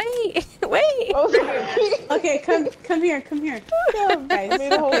 Oopsie. Wait, wait. Oh, sorry. Okay, come here, come here. Go, guys.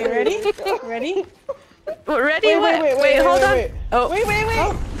 Made a whole Okay, ready? thing. Ready? Ready? Wait, Hold on. wait. Oh, Wait.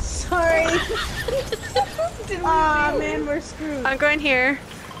 Oh, sorry. Aw, man, we're screwed. I'm going here.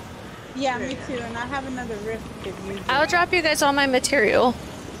 Yeah, me too, and I have another rift if you need. I'll drop you guys all my material.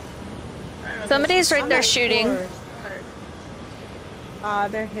 Somebody's right I'm there at shooting. 4.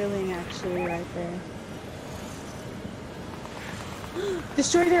 They're healing actually right there.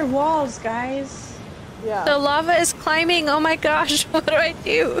 Destroy their walls, guys. Yeah. The lava is climbing. Oh my gosh, what do I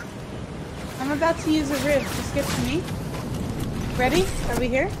do? I'm about to use a rift. Just get to me. Ready? Are we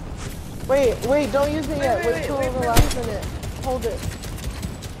here? Wait, don't use it yet. Wait till the last minute. Hold it.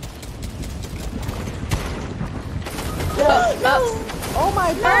 Oh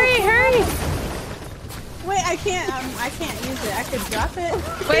my god. Hurry! Wait, I can't use it. I could drop it.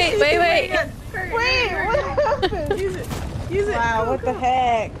 Wait. Wait, what happened? Use it. Wow, what the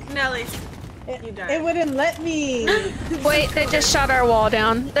heck? Nelly. You died. It wouldn't let me. Wait, they just shot our wall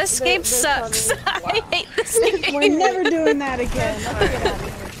down. This game they're sucks. coming. I hate this We're game. never doing that again. Let's get out of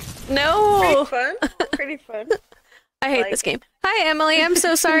here. No. Fun. Pretty fun. I hate Like this game. Hi, Emily. I'm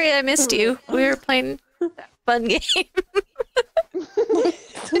so sorry I missed you. We were playing that fun game.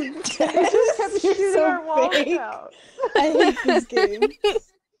 They just kept shooting So our walls fake. out. I hate this game.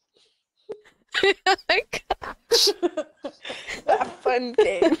 Oh my gosh. A fun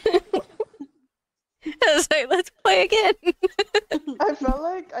game. I was like, let's play again. I felt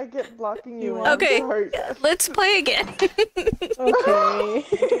like I kept blocking you in. Okay. Sorry. Let's play again. Okay.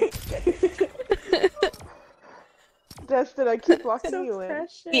 Destin, I keep blocking you in.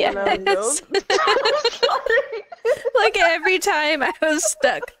 Precious. Yes. And I'm sorry. Like every time I was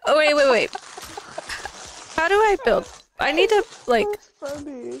stuck. Oh, wait. How do I build? I need to, like, That's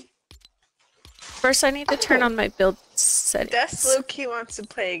funny. first I need to turn on my build settings. Des low-key wants to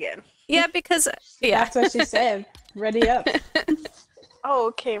play again. Yeah, because, yeah. That's what she said. Ready up. Oh,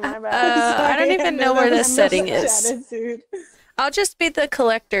 okay, my bad. I don't even know where this setting is. Attitude. I'll just be the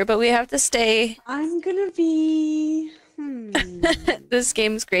collector, but we have to stay. I'm gonna be. This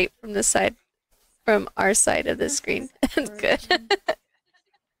game's great from this side, from our side of the screen. Good.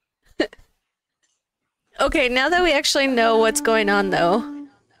 Okay, now that we actually know what's going on, though,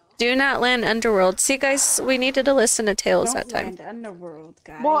 do not land Underworld. See, guys, we needed to listen to Tales that time. Land Underworld,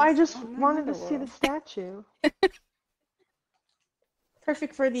 guys. Well, I just Don't land wanted to see the Underworld. statue.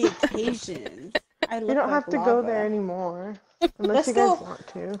 Perfect for the occasion. I You look don't have like to go lava. there anymore. Unless Let's you guys go. want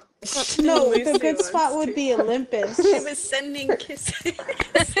to. No, Lucy the good wants spot would to. be Olympus. She was sending kisses.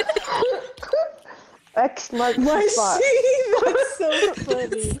 X marks the My spot. That's so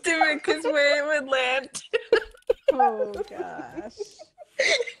funny. Stupid, because where it would land. Oh gosh.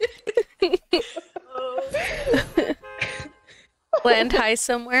 Oh. Land high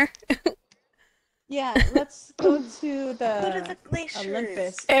somewhere. Yeah, let's go to Go to the the glaciers.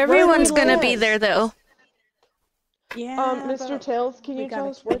 Olympus. Everyone's Where do we gonna be live? there, though. Yeah. Mr. but Tails, can we you gotta tell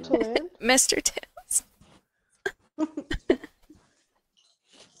us where keep to land? Mr. Tails.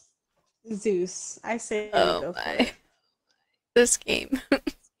 Zeus. I say Oh go for my. it. This game.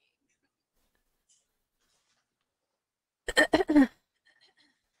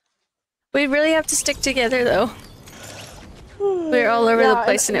 We really have to stick together, though. We were all over the Yeah,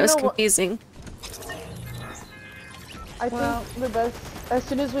 place and it you was know what- confusing. I Well- think the best, as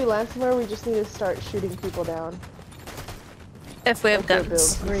soon as we land somewhere, we just need to start shooting people down. If we have Like their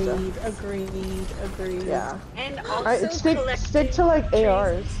guns. builds. Agreed. Yeah. And Alright, also stick to like collecting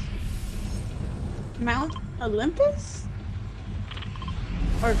ARs. Mount Olympus?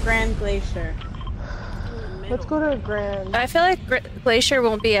 Or Grand Glacier? Let's go to a grand. I feel like Glacier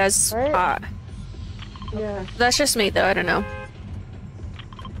won't be as Right. hot. Yeah. That's just me, though. I don't know.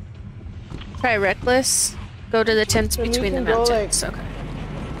 Try Reckless. Go to the tents Then we between the can go, mountains. like- Okay.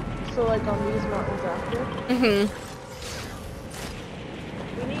 So like on these mountains after. Mm-hmm.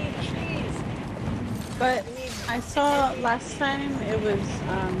 But I saw last time it was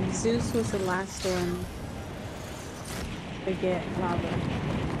Zeus was the last one to get lava.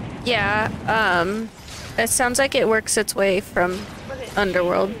 Yeah, it sounds like it works its way from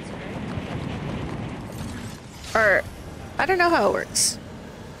Underworld. Or, I don't know how it works.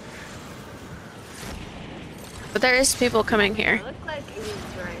 But there is people coming here. It looked like it was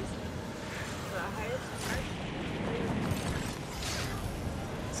rising. The highest part.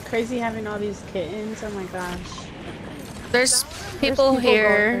 It's crazy having all these kittens. Oh my gosh. There's people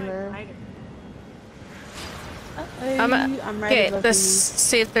here. I'm ready. okay, let's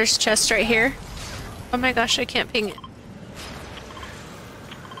see if there's chests right here. Oh my gosh, I can't ping it.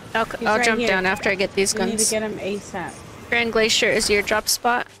 I'll right jump here. down after I get these We need guns. to get him ASAP. Grand Glacier is your drop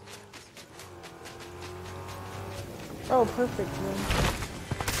spot. Oh, perfect. Man.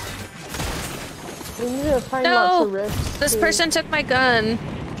 We need to find No! lots of rifts. This too. person took my gun.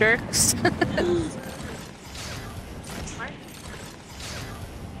 Jerks.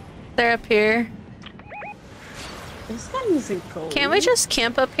 They're up here. This gun isn't cold. Can't we just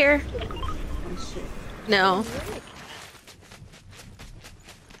camp up here? Oh, shit. No.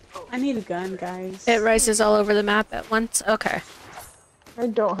 I need a gun, guys. It rises all over the map at once? Okay. I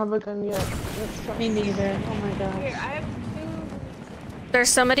don't have a gun yet. That's fine. Me neither. Oh my Here, gosh. I have two. There's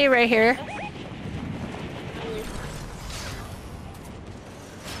somebody right here.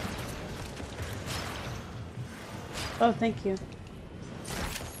 Oh, thank you.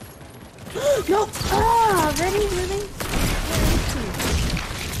 No! Ah! Really? Really?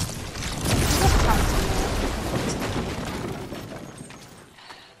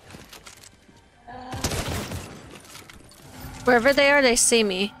 Wherever they are, they see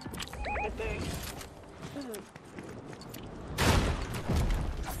me. Right there.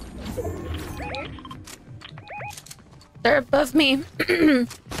 They're above me.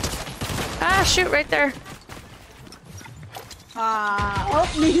 Ah, shoot right there. Ah! Oh,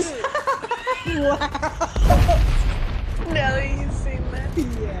 please! No, you seen that?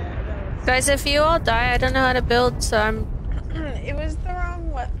 Yeah. Guys, if you all die, I don't know how to build, so I'm... It was the wrong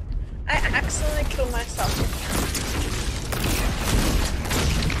one. I accidentally killed myself.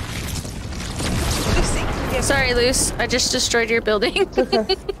 Lucy, give Sorry, Luce. I just destroyed your building.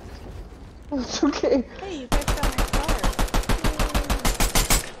 Okay. It's okay. Hey, you guys got my car.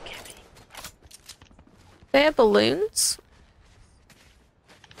 They have balloons?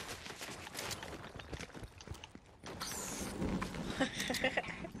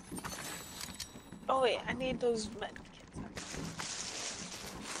 Oh wait, I need those med kits.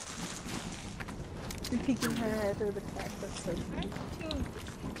 You're peeking her head through the crack. That's so funny.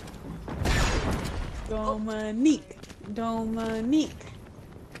 Dominique. Dominique.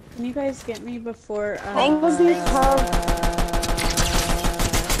 Can you guys get me before Really?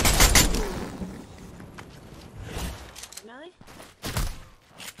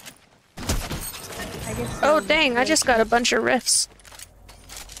 I guess Oh, dang. I just got a bunch of rifts.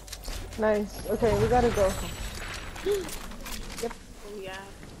 Nice. Okay, we gotta go. Oh yeah.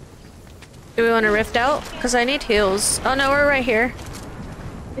 Do we want to rift out? Because I need heals. Oh, no, we're right here.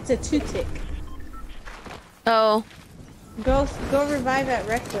 It's a 2-tick. Oh. Go revive at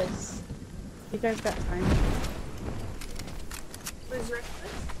Reckless. You guys got time. Where's Reckless?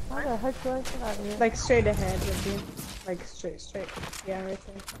 How the heck do I get out of here? Like straight ahead of you. Like straight. Yeah, right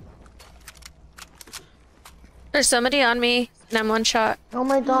there. There's somebody on me, and I'm one shot. Oh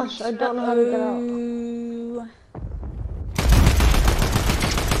my gosh, I don't know how to get out. Ooh.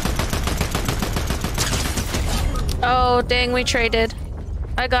 Oh, dang, we traded.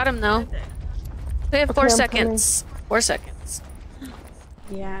 I got him, though. We have 4 Okay, I'm seconds. 4 seconds.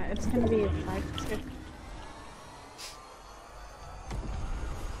 Yeah, it's gonna be a fight.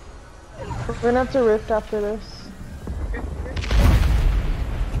 We're gonna have to rift after this.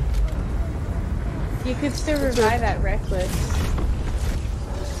 You could still revive at Reckless.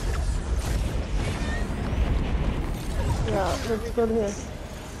 Yeah, let's go to here.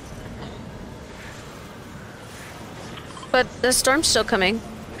 But the storm's still coming.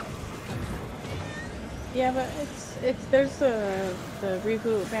 Yeah, but it's there's the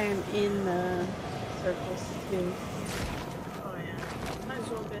reboot ban in the circles too. Oh yeah. Might as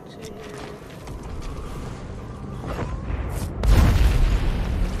well get to here.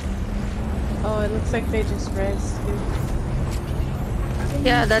 Oh, it looks like they just res too.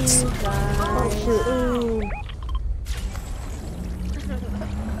 Yeah, that's... Oh shoot. Ooh.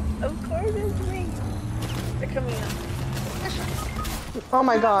 Of course it's me. They're coming up. Oh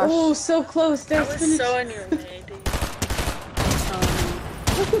my gosh. Oh, so close. I There's was gonna so in your way, dude.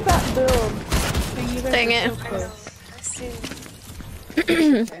 Look at that build. you guys Dang are it. so close. I see.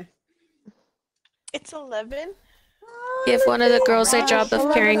 Okay. It's 11. Give one of the girls a Gosh, job of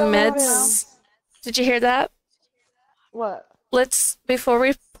 11 carrying a.m. meds. Did you hear that? What? Let's, before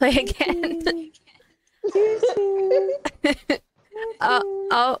we play again,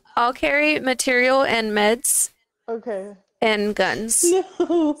 I'll carry material and meds Okay. and guns.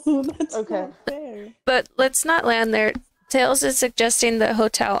 No, that's Okay. not fair. But let's not land there. Tails is suggesting the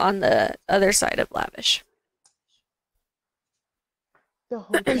hotel on the other side of Lavish. The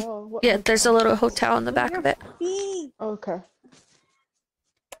hotel. What Yeah, there's a hotel? little hotel in the back of it. Okay.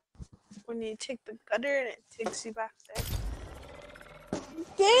 When you take the gutter and it takes you back there.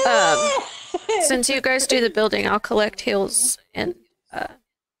 Since you guys do the building, I'll collect heals and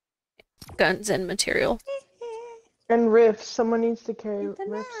guns and material. And riffs. Someone needs to carry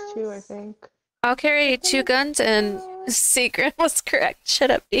riffs too, I think. I'll carry 2 guns and Secret was correct.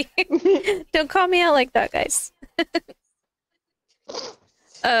 Shut up, B. Don't call me out like that, guys.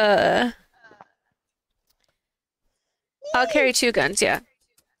 I'll carry 2 guns, yeah.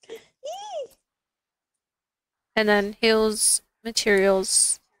 And then heals,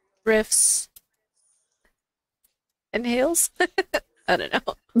 materials, riffs, and heals? I don't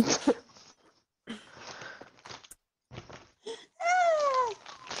know.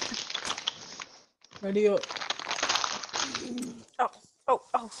 Ready up.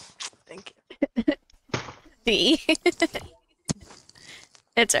 Oh. Thank you. D.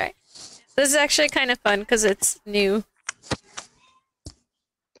 It's alright. This is actually kind of fun because it's new.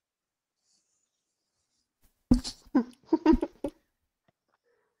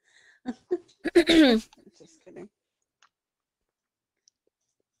 Just kidding.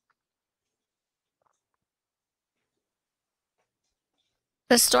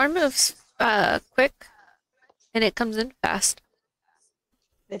 The storm moves quick and it comes in fast.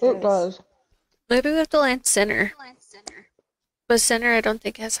 It does. Maybe we have to land center. But center I don't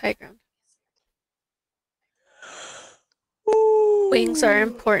think has high ground. Wings are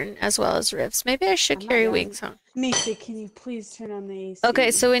important as well as rifts. Maybe I should I'm not carry young. wings on. Nisi, can you please turn on the AC?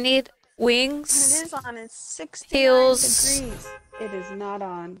 Okay, so we need It wings, is on. It's 69 heals, degrees. It is not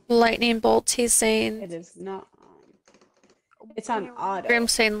on. lightning bolts, he's saying. It is not on. It's on auto.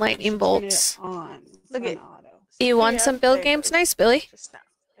 Grim's saying You lightning should bolts. Turn it on. It's Look on at- auto. You won Yeah, some build there it games? goes. Nice, Billy. Just now.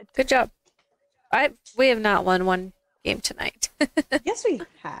 Good job. We have not won one game tonight. Yes, we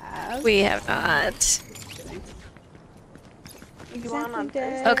have. We have not. You want on Exactly,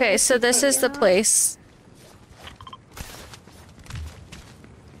 Thursday? Dad. Okay, so this is the place.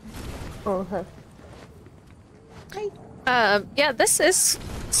 Oh, okay. Yeah, this is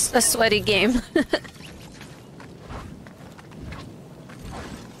a sweaty game.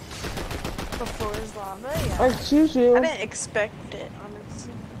 The floor is lava. Yeah. Excuse you. I didn't expect it,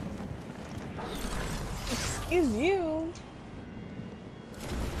 honestly. Excuse you.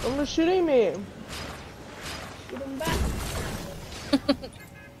 Someone's shooting me. Shoot him back.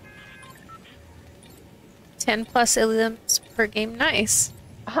 10 plus items per game. Nice.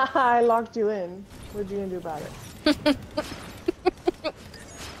 I locked you in. What you gonna do about it?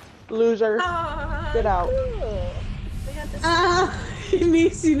 Loser. Get out. They had this.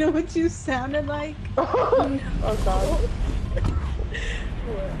 Nisi, you know what you sounded like? Oh god.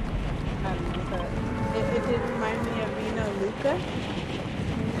 I don't know, but it did remind me of, you know, Luca?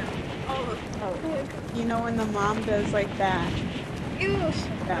 Oh, Oh, you know when the mom does like that? ew.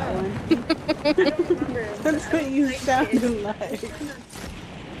 That one. I don't remember. That's what you sounded like.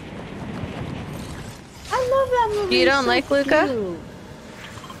 I love that movie. You it's don't so like Luca? cute.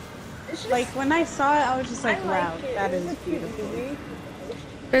 It's just, Like when I saw it, I was just like, I wow, like it. that It's is a cute beautiful. movie.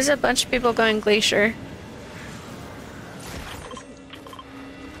 There's a bunch of people going Glacier.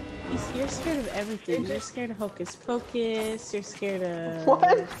 You're scared of everything. You're scared of Hocus Pocus. You're scared of.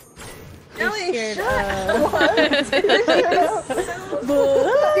 What? You're Ellie, scared shut of.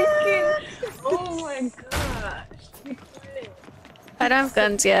 Oh my gosh. I don't have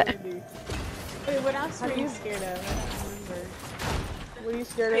guns yet. Wait, what else were you scared of? I don't remember. Were you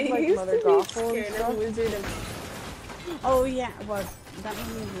scared of I like used Mother to be Gothel and scared of stuff? Wizard of Oh yeah, well that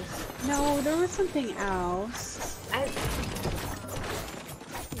movie was. No, there was something else. I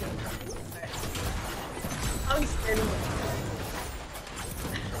was scared of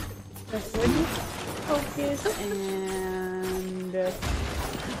The Hocus Pocus and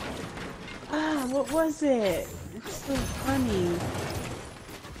what was it? It's so funny.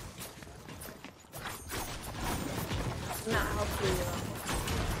 not helping you.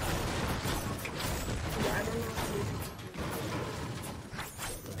 Yeah, I don't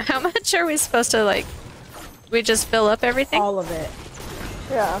know. How much are we supposed to, like, we just fill up everything? All of it.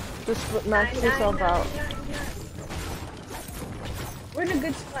 Yeah, just max yourself out. We're in a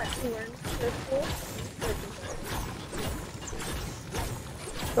good spot to learn. That's cool.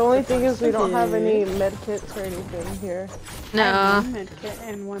 The only thing is we don't have any med kits or anything here. I No, have one medkit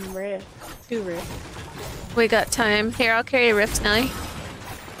and one rift. 2 rifts. we got time. Here, I'll carry rifts, Nelly.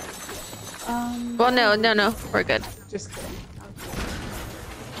 Well, no, we're good. Just kidding.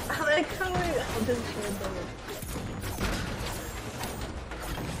 I like how we all just showed them.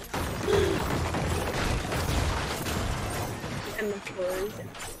 And the floors.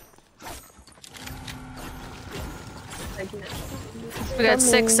 Like, no. We got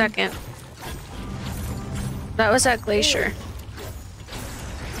 6 seconds. That was at Glacier.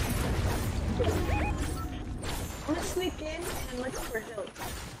 I'm gonna sneak in and look for hills.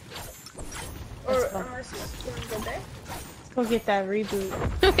 Or Let's go. unless you wanna go there. Let's go get that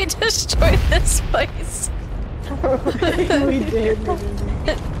reboot. We destroyed this place. We did.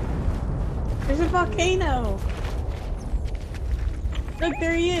 There's a volcano. Look,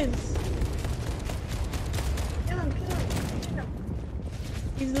 there he is. Kill him.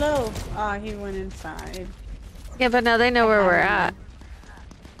 He's low. Ah, he went inside. Yeah, but now they know where we're at.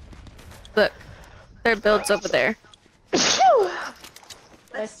 Look, their build's over there.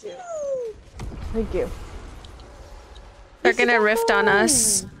 Bless you. Thank you. They're gonna rift on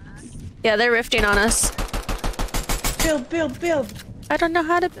us. Yeah, they're rifting on us. Build. I don't know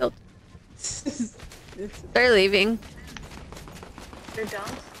how to build. They're leaving. They're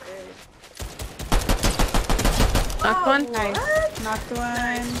downstairs. Knocked one. Nice. Knocked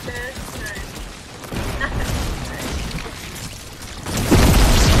one.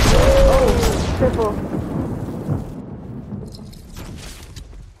 Triple.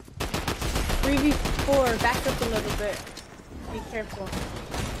 3v4. Back up a little bit. Be careful.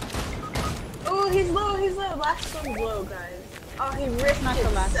 Oh, he's low. Last one's low, guys. Oh, he ripped Not the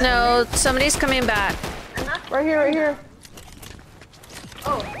it. last No, somebody's coming back. Right here.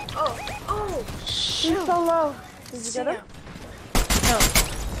 Oh. He's so low. Did you get him?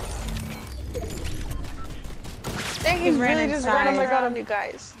 Dang, He he's ran really just running inside. around you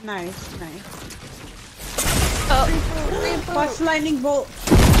guys. Nice. Oh, Watch lightning bolt.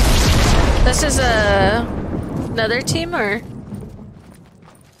 this is another team, or?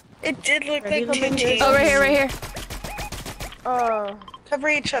 It did look Ready, like two Lily? teams. Oh, right here. Cover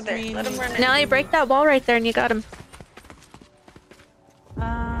each other. Let them run in. Nelly, break that wall right there, and you got him.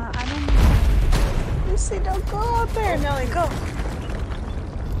 I don't know. Lucy, don't go out there. Nelly, go.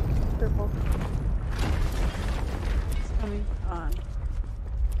 Triple. It's coming on.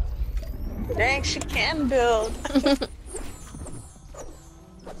 Dang, she can build.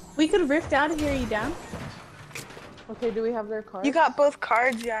 We could rift out of here. Are you down? Okay, do we have their cards? You got both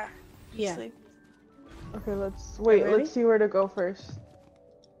cards, yeah. Yeah. Sleep. Okay, let's ready? see where to go first.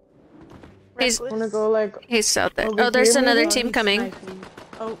 He's Reckless. Wanna go like he's out there. Over Oh, there's here, another maybe? team He's coming. sniping.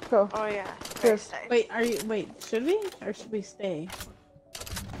 Oh, go? Oh yeah. Yes. wait. Should we or should we stay?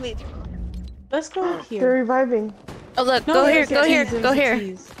 Wait. Let's go They're here. reviving. Oh, look, No, go here, there's a go here, tease, go there's a here.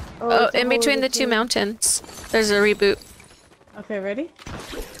 tease. Oh, it's a in whole between other the two team. mountains. There's a reboot. Okay, ready?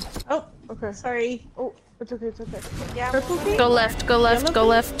 Oh, Okay. sorry. Oh, it's okay. Yeah. Purple well, pink? Go left, go left, Yellow go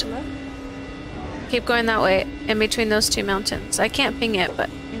pink? left. Keep going that way, in between those two mountains. I can't ping it, but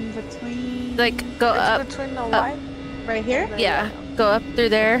In between. like go it's up. between the white. Right here? Yeah, go up through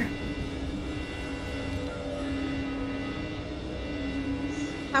there.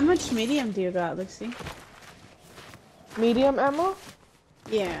 How much medium do you got, Lucy? Medium ammo,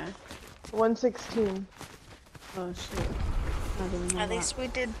 Yeah. 116. Oh shit. Not even a At lot. least we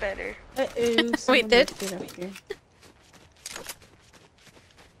did better. Someone did? left it up here.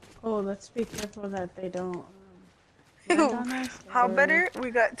 Oh, let's be careful that they don't. land on us, How or- better?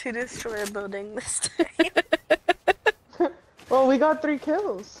 We got to destroy a building this time. Well, we got 3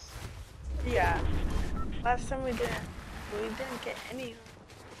 kills. Yeah. Last time we didn't get any.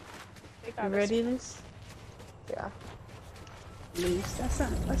 They got You us. ready, Luce? Yeah. Luce?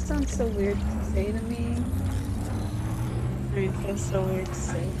 That sounds so weird to say to me. I mean, it feels so weird to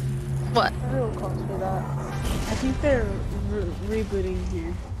say. What? I don't call for that. I think they're rebooting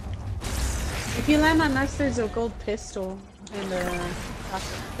here. If you land on us, there's a gold pistol and a shotgun.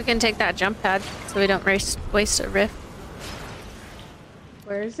 We can take that jump pad so we don't waste a rift.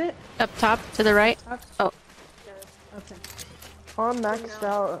 Where is it? Up top to the right. Top? Oh, Okay. Oh, I'm maxed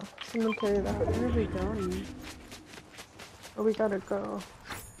out. Someone carry that. Where are we going? Oh, we gotta go.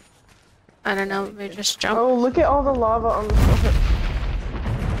 I don't know. We just jump. Oh, look at all the lava on the floor.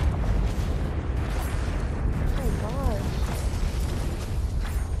 Oh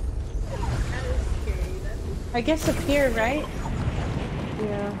I guess up here, right? my gosh.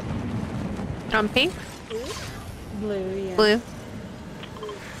 Yeah. Pink, Blue, yeah. blue.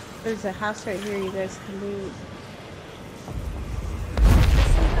 There's a house right here you guys can loot.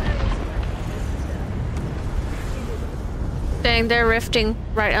 Dang, they're rifting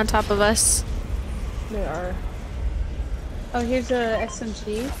right on top of us. They are. Oh, here's a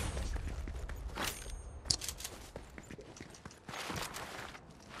SMG.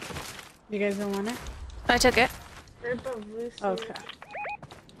 You guys don't want it? I took it. Okay.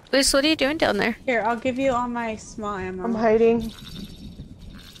 Luce, what are you doing down there? Here, I'll give you all my small ammo. I'm hiding.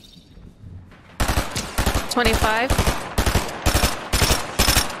 25.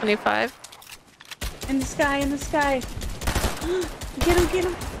 25. In the sky, in the sky. Get him, get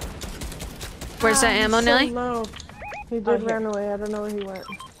him. Where's that ammo, he's so Nelly? low. He did run away. I don't know where he went.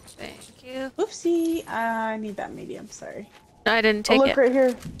 Thank you. Oopsie. I need that medium, sorry. No, I didn't Oh, take look it. right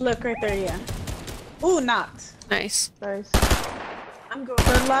here. Look right there, yeah. Ooh, knocked. Nice. Nice. I'm going.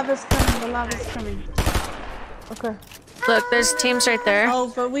 The lava's coming, the lava's coming. Okay. Look, there's teams right there.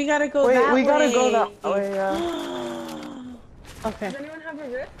 Oh, but we gotta go Wait, that way. we gotta go that way, yeah. Okay. Does anyone have a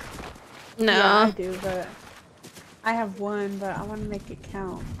rift? No. Yeah, I do, but I have one, but I want to make it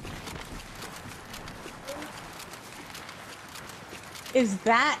count. Is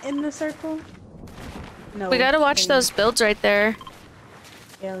that in the circle? No. We gotta watch those builds right there.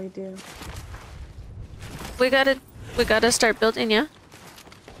 Yeah, we do. We gotta start building, yeah?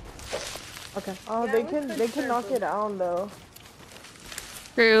 Okay. Oh, Yeah, they we can could knock start it down though.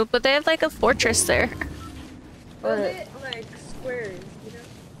 True, but they have like a fortress there. Build Alright. it like squares, you know?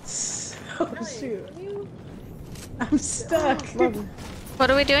 Oh Nelly, shoot! can you- I'm stuck. Love. What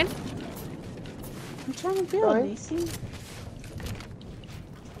are we doing? I'm trying to build, Going. Lacey.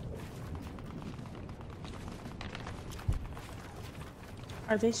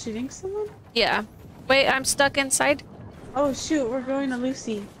 Are they shooting someone? Yeah. Wait, I'm stuck inside. Oh shoot, we're going to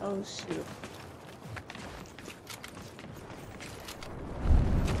Lucy. Oh shoot.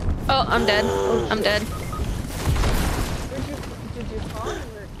 Oh, I'm dead. I'm dead. Did you fall or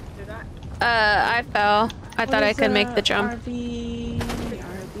did I? I fell. I thought I could make the jump. RV,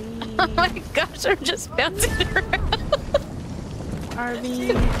 Oh RV, my gosh, I'm just bouncing around.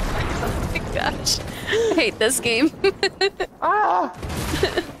 RV. Oh my gosh. I hate this game. Ah!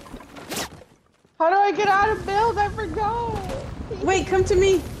 How do I get out of build? I forgot. Wait, come to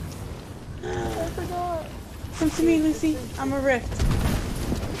me. I forgot. Come to me, Lucy. I'm a rift.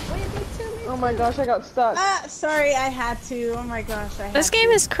 Oh my gosh, I got stuck. Ah, sorry, I had to. Oh my gosh, I had This game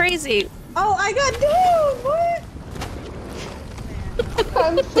to. is crazy. Oh, I got down. What?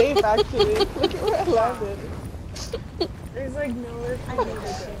 I'm safe actually. Look at where I landed. There's like nowhere I for hate me to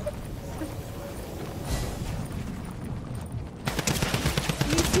this go. game.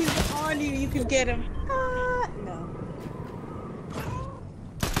 Lucy's on you. You can get him. Ah, no.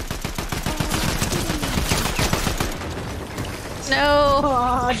 No.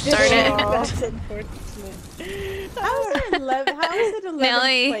 Oh, Darn it. That's unfortunate. How is it 11? How is it 11th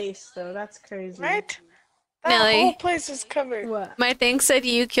Nelly. place though? That's crazy. Right? That Nelly. whole place is covered. What? My thing said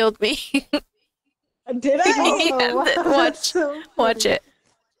you killed me. Did I? Yeah, wow, watch. that's so Watch funny. it.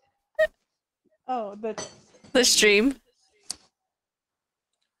 Oh, the The stream.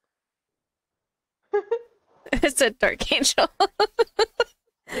 It said Dark Angel.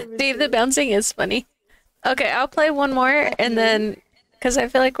 Dave, the bouncing is funny. Okay, I'll play one more and then, because I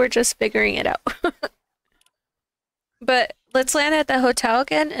feel like we're just figuring it out. But let's land at the hotel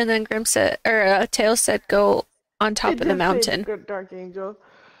again, and then Grim said, or Tails said, go on top It of the did say mountain. Good Dark Angel.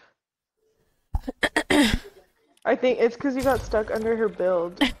 I think it's because you got stuck under her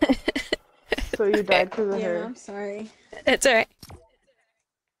build. So you died because of yeah. her. I'm sorry. It's alright.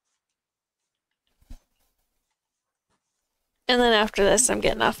 And then after this, I'm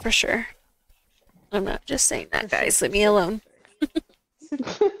getting off for sure. I'm not just saying that, guys. Leave me alone.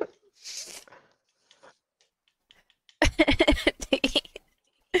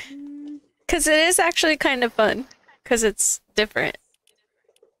 Because it is actually kind of fun. Because it's different.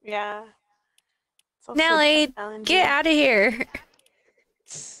 Yeah. It's also Nelly, challenging. get out of here.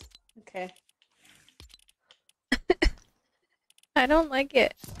 Okay. I don't like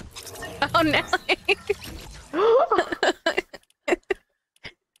it. Oh, Nelly.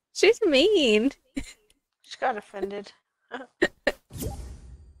 She's mean. She got offended.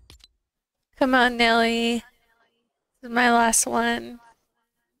 Come on, Nelly. This is my last one.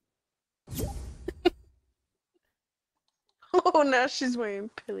 Oh, now she's wearing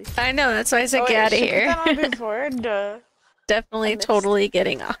pilly. I know, that's why I said Oh, get wait, out of she put here. that on before? Duh. Definitely, missed. totally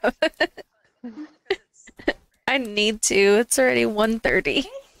getting off. I need to. It's already 1:30.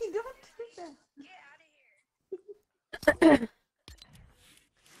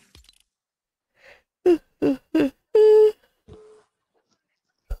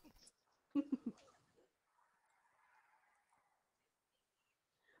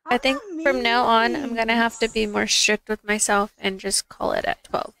 I think from now on, I'm gonna have to be more strict with myself and just call it at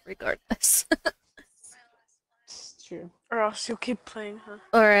 12, regardless. It's true. Or else you'll keep playing, huh?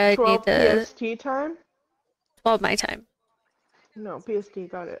 Or I 12 need the PST time? 12 my time. No, PST,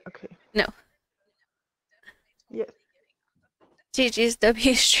 got it. Okay. No. Yes. GG's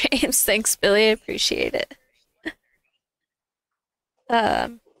W streams. Thanks, Billy. I appreciate it. I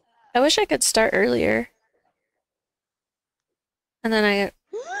wish I could start earlier. And then I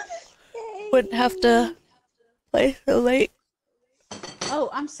wouldn't have to play so late. Oh,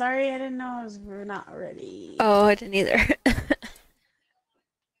 I'm sorry. I didn't know I was not ready. Oh, I didn't either. It's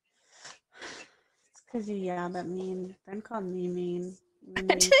because you yelled at me and then called me mean. I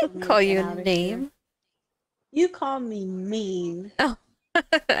didn't call you a name. You called me mean. Oh,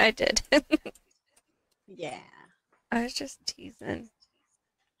 I did. Yeah. I was just teasing.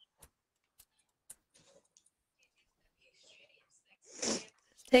 It's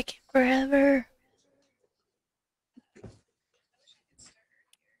taking forever.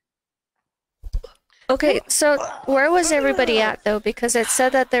 Okay, so where was everybody at though? Because it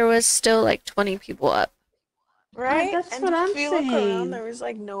said that there was still like 20 people up. Right? that's and what I'm if you look saying. around, there was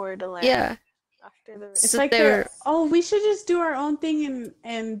like nowhere to land. Yeah. After the It's So like they were. oh, we should just do our own thing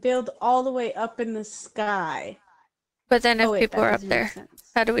and build all the way up in the sky. But then if Oh, wait, people that are up doesn't make there,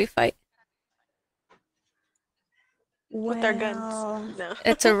 sense. how do we fight? with our Well, guns. No.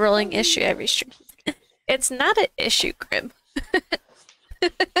 It's a rolling issue every stream. It's not an issue, Grim.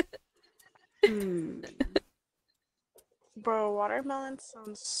 hmm. Bro, watermelon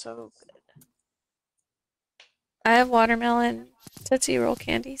sounds so good. I have watermelon Tootsie Roll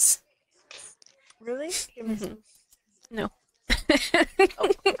candies. Really? Give me Mhm. some. No.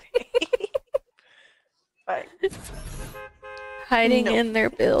 Oh, okay. Bye. Hiding No. in their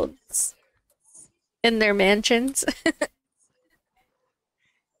builds. In their mansions.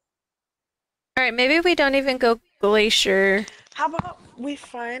 Alright, maybe we don't even go glacier. How about we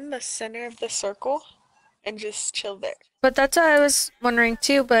find the center of the circle and just chill there? But that's what I was wondering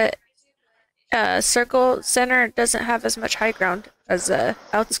too, but circle center doesn't have as much high ground as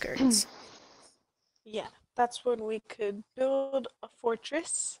outskirts. Yeah, that's when we could build a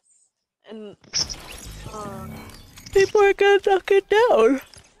fortress and People are gonna knock it down.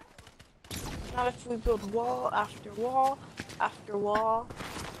 not if we build wall after wall after wall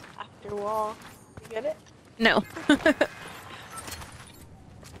after wall. You get it? No.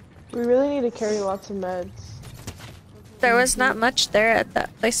 We really need to carry lots of meds. There was not much there at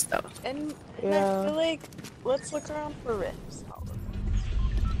that place though. And Yeah. I feel like let's look around for rifts.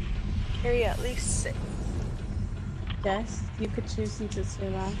 Carry at least 6. Yes, you could choose since it's your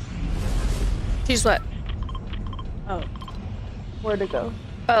last. Choose what? Oh, Where to go?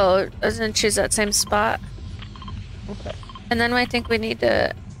 Oh, doesn't choose that same spot. Okay. And then I think we need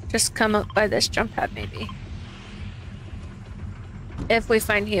to just come up by this jump pad maybe. If we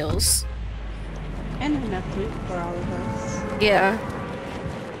find heals. and enough loot for all of us. Yeah.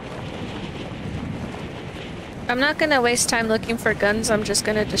 I'm not gonna waste time looking for guns, I'm just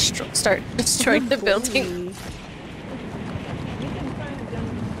gonna start destroying the building.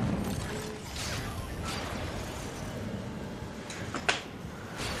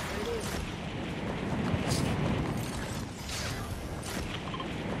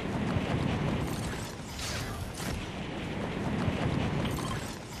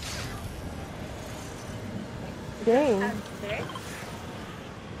 Dang.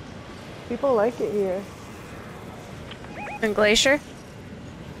 People like it here. In Glacier?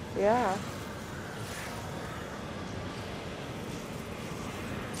 Yeah.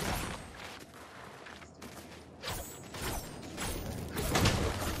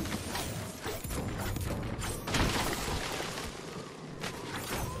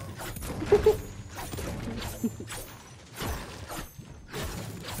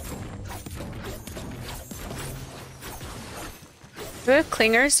 Do we have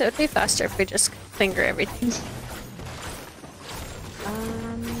clingers? It would be faster if we just clinger everything. I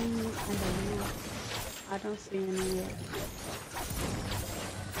don't know. I don't see any yet.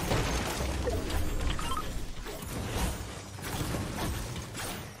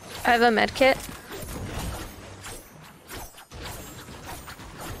 I have a med kit.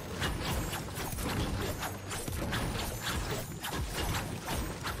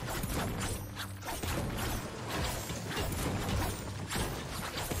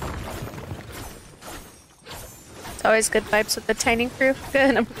 It's always good vibes with the tiny crew.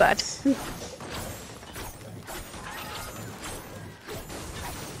 Good, I'm glad.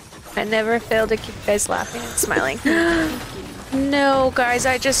 I never fail to keep you guys laughing and smiling. No, guys,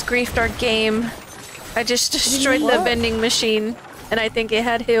 I just griefed our game. I just destroyed the vending machine. and I think it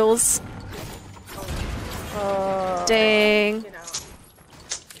had heals. Dang. You know.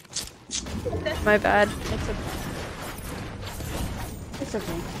 My bad. It's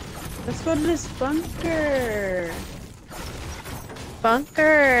okay. Let's go to this bunker.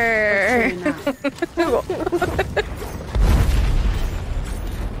 Bunker.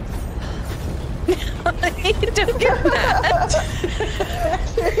 Don't get mad.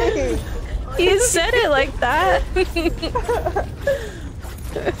 You said it like that.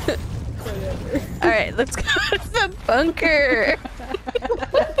 Alright, let's go to the bunker.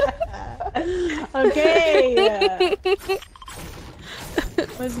 Okay.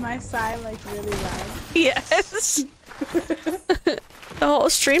 Was my sigh like really loud? Yes. The whole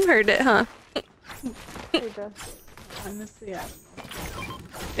stream heard it, huh? Honestly, yeah.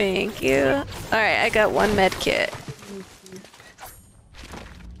 Thank you. Alright, I got one med kit.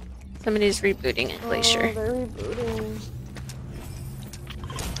 Somebody's rebooting at Glacier. Oh, they're rebooting.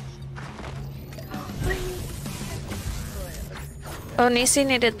 Oh, Nisi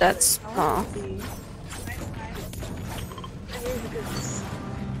needed that small.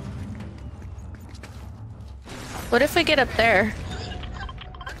 What if we get up there?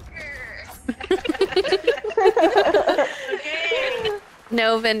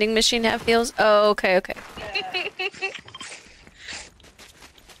 No vending machine have heals? Oh, okay, okay.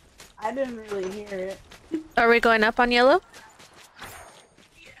 I didn't really hear it. Are we going up on yellow?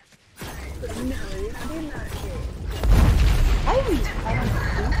 I don't think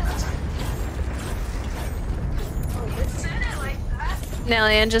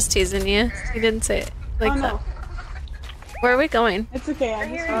Nelly, I'm just teasing you. He didn't say it like that. Where are we going? it's okay.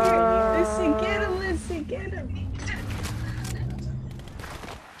 I'm just Listen, get him, listen, get him.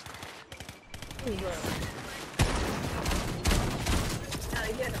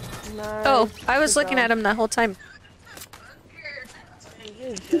 Nice. Oh, I was Good looking job. at him the whole time.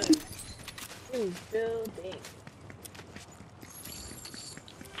 Who's building?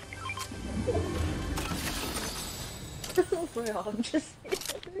 We're all just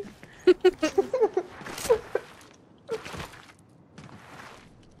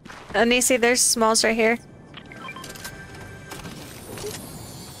Nisi, there's smalls right here.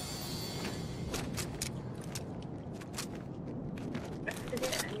 I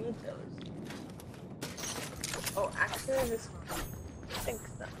forget I need those. Oh, actually this one. I think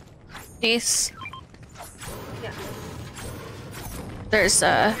so. Nice. Yeah. There's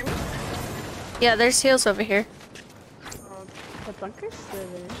yeah, there's heals over here. the bunker's still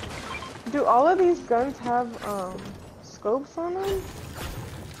there. Do all of these guns have scopes on them?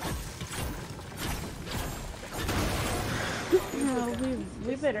 No,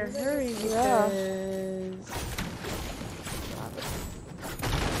 we better hurry Yeah. because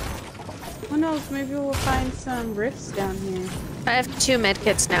who knows, maybe we'll find some rifts down here. I have 2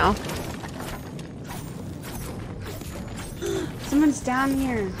 medkits now. Someone's down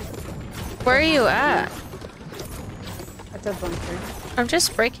here. Where are you at? At the bunker. I'm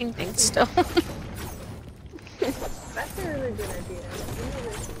just breaking things still. That's a really good idea.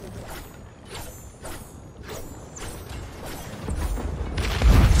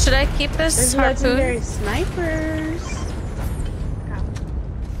 Should I keep this There's harpoon? legendary snipers.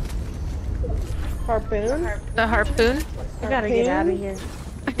 Harpoon? The harpoon? We gotta get out of here.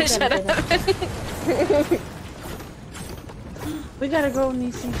 Shut up. We gotta go,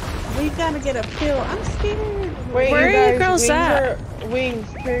 Nisi. We gotta get a pill. I'm scared. Wait, Where you are you guys, girls wings at? Wings.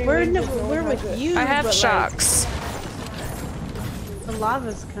 Carry We're wings if no one we're has with it. you. I have but, shocks. Like, the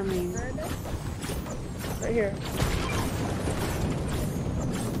lava's coming. Right here.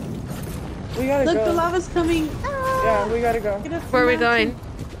 We gotta Look, go. the lava's coming. Ah! Yeah, we gotta go. Get up the Where are we mountain.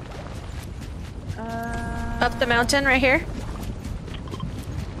 going? Up the mountain right here?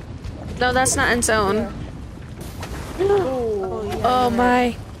 No, that's not in zone. Yeah. Oh, yeah, Oh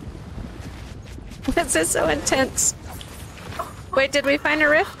right. my. This is so intense. Wait, did we find a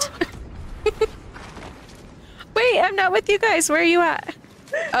rift? Wait, I'm not with you guys. Where are you at?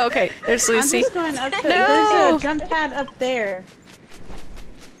 Oh, okay, there's I'm Lucy. just going up there. No! There's a jump pad up there.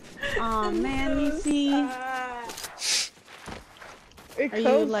 Oh man, Nisi. It Are you,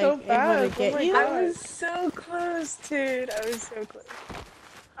 goes like, so able to fast. get oh my you? God. I was so close, dude. I was so close.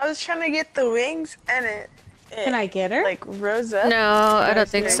 I was trying to get the wings and it Can I get her? like rose up. No, I don't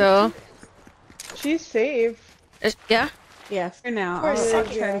think so. She's safe. Yeah? Yeah, for now. course, I'll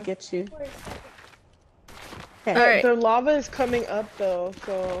try yeah. to get you. Alright, The lava is coming up though,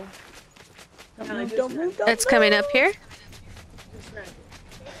 so Don't move. it's coming up here.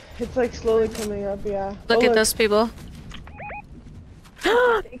 it's like slowly coming up. Yeah. Look Oh, at those people.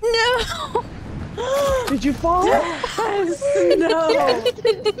 No! Did you fall? Yes! No!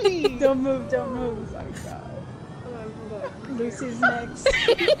 Don't move, don't move. Oh my god. Hold on. Lucy's next.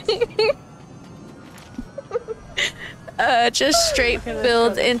 Just straight Okay, let's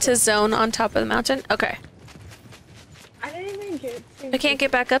build go. into zone on top of the mountain. Okay. I didn't even get to I can't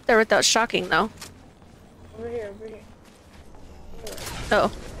get back up there without shocking though. over here, over here.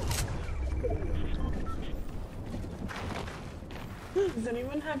 Oh. Does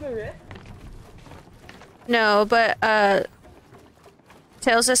anyone have a rift? No, but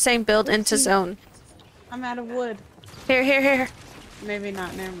Tails is saying build into zone. I'm out of wood. Here, here, here. Maybe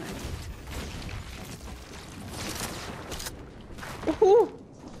not, never mind. Woohoo!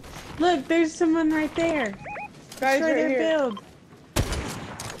 Look, there's someone right there. Guys, Destroy right their here. build.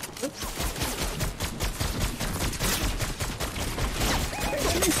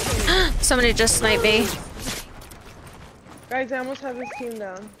 Somebody just sniped me. Guys, I almost have this team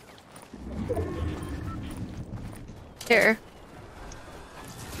down. Here.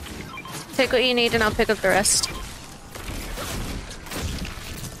 Take what you need and I'll pick up the rest.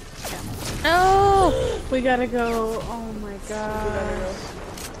 No! We gotta go. Oh my god.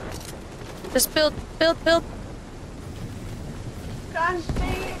 Just build, build, build. Gosh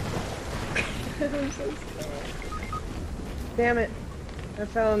dang it! I'm so scared. Damn it. I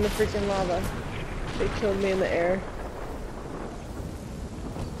fell in the freaking lava. They killed me in the air.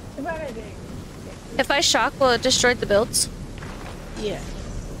 Too bad I didn't. If I shock, will it destroy the builds? Yeah.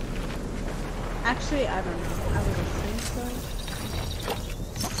 Actually, I don't know. I would assume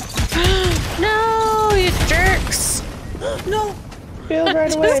so. No, you jerks! No! Build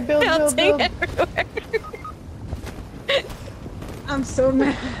right away. Just Build, build, bouncing build. everywhere. I'm so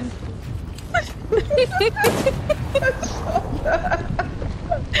mad.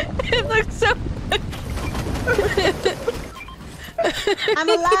 It looks so. I'm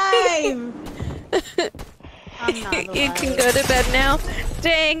alive! I'm not alive. You can go to bed now.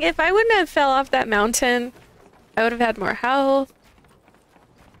 Dang, if I wouldn't have fell off that mountain, I would have had more health.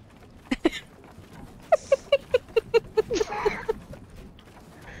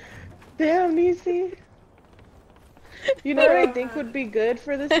 Damn, Nisi. You know what I think would be good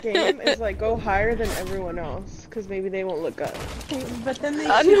for this game is like go higher than everyone else, because maybe they won't look up. But then they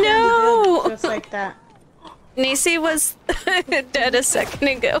Oh, shoot down the no! build just like that. Nisi was dead a second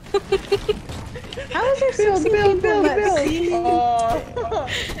ago. How is there Build, 16 build, people build, that build. see? Oh.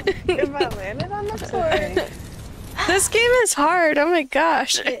 If I landed on the floor, Okay. This game is hard. Oh my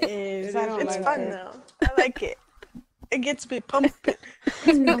gosh. It is. I don't it's like fun it. though. I like it. It gets me pumping.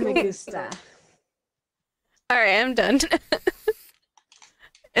 No me gusta. Alright, I'm done.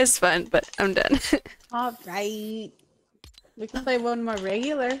 It's fun, but I'm done. Alright. We can play one more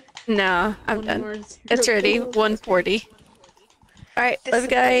regular. No, I'm One done. more It's ready. 140. Alright, love you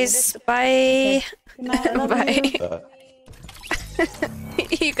guys. Bye. Good night, I love Bye. you.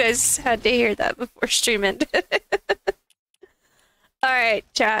 You guys had to hear that before stream ended. Alright,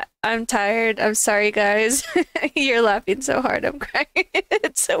 chat. I'm tired. I'm sorry, guys. You're laughing so hard. I'm crying.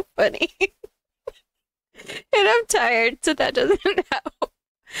 It's so funny. And I'm tired, so that doesn't help.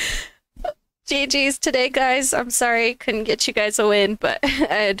 GG's today, guys. I'm sorry. Couldn't get you guys a win, but I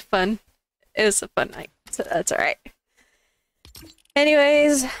had fun. It was a fun night, so that's alright.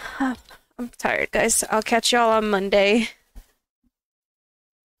 Anyways, I'm tired, guys. I'll catch y'all on Monday.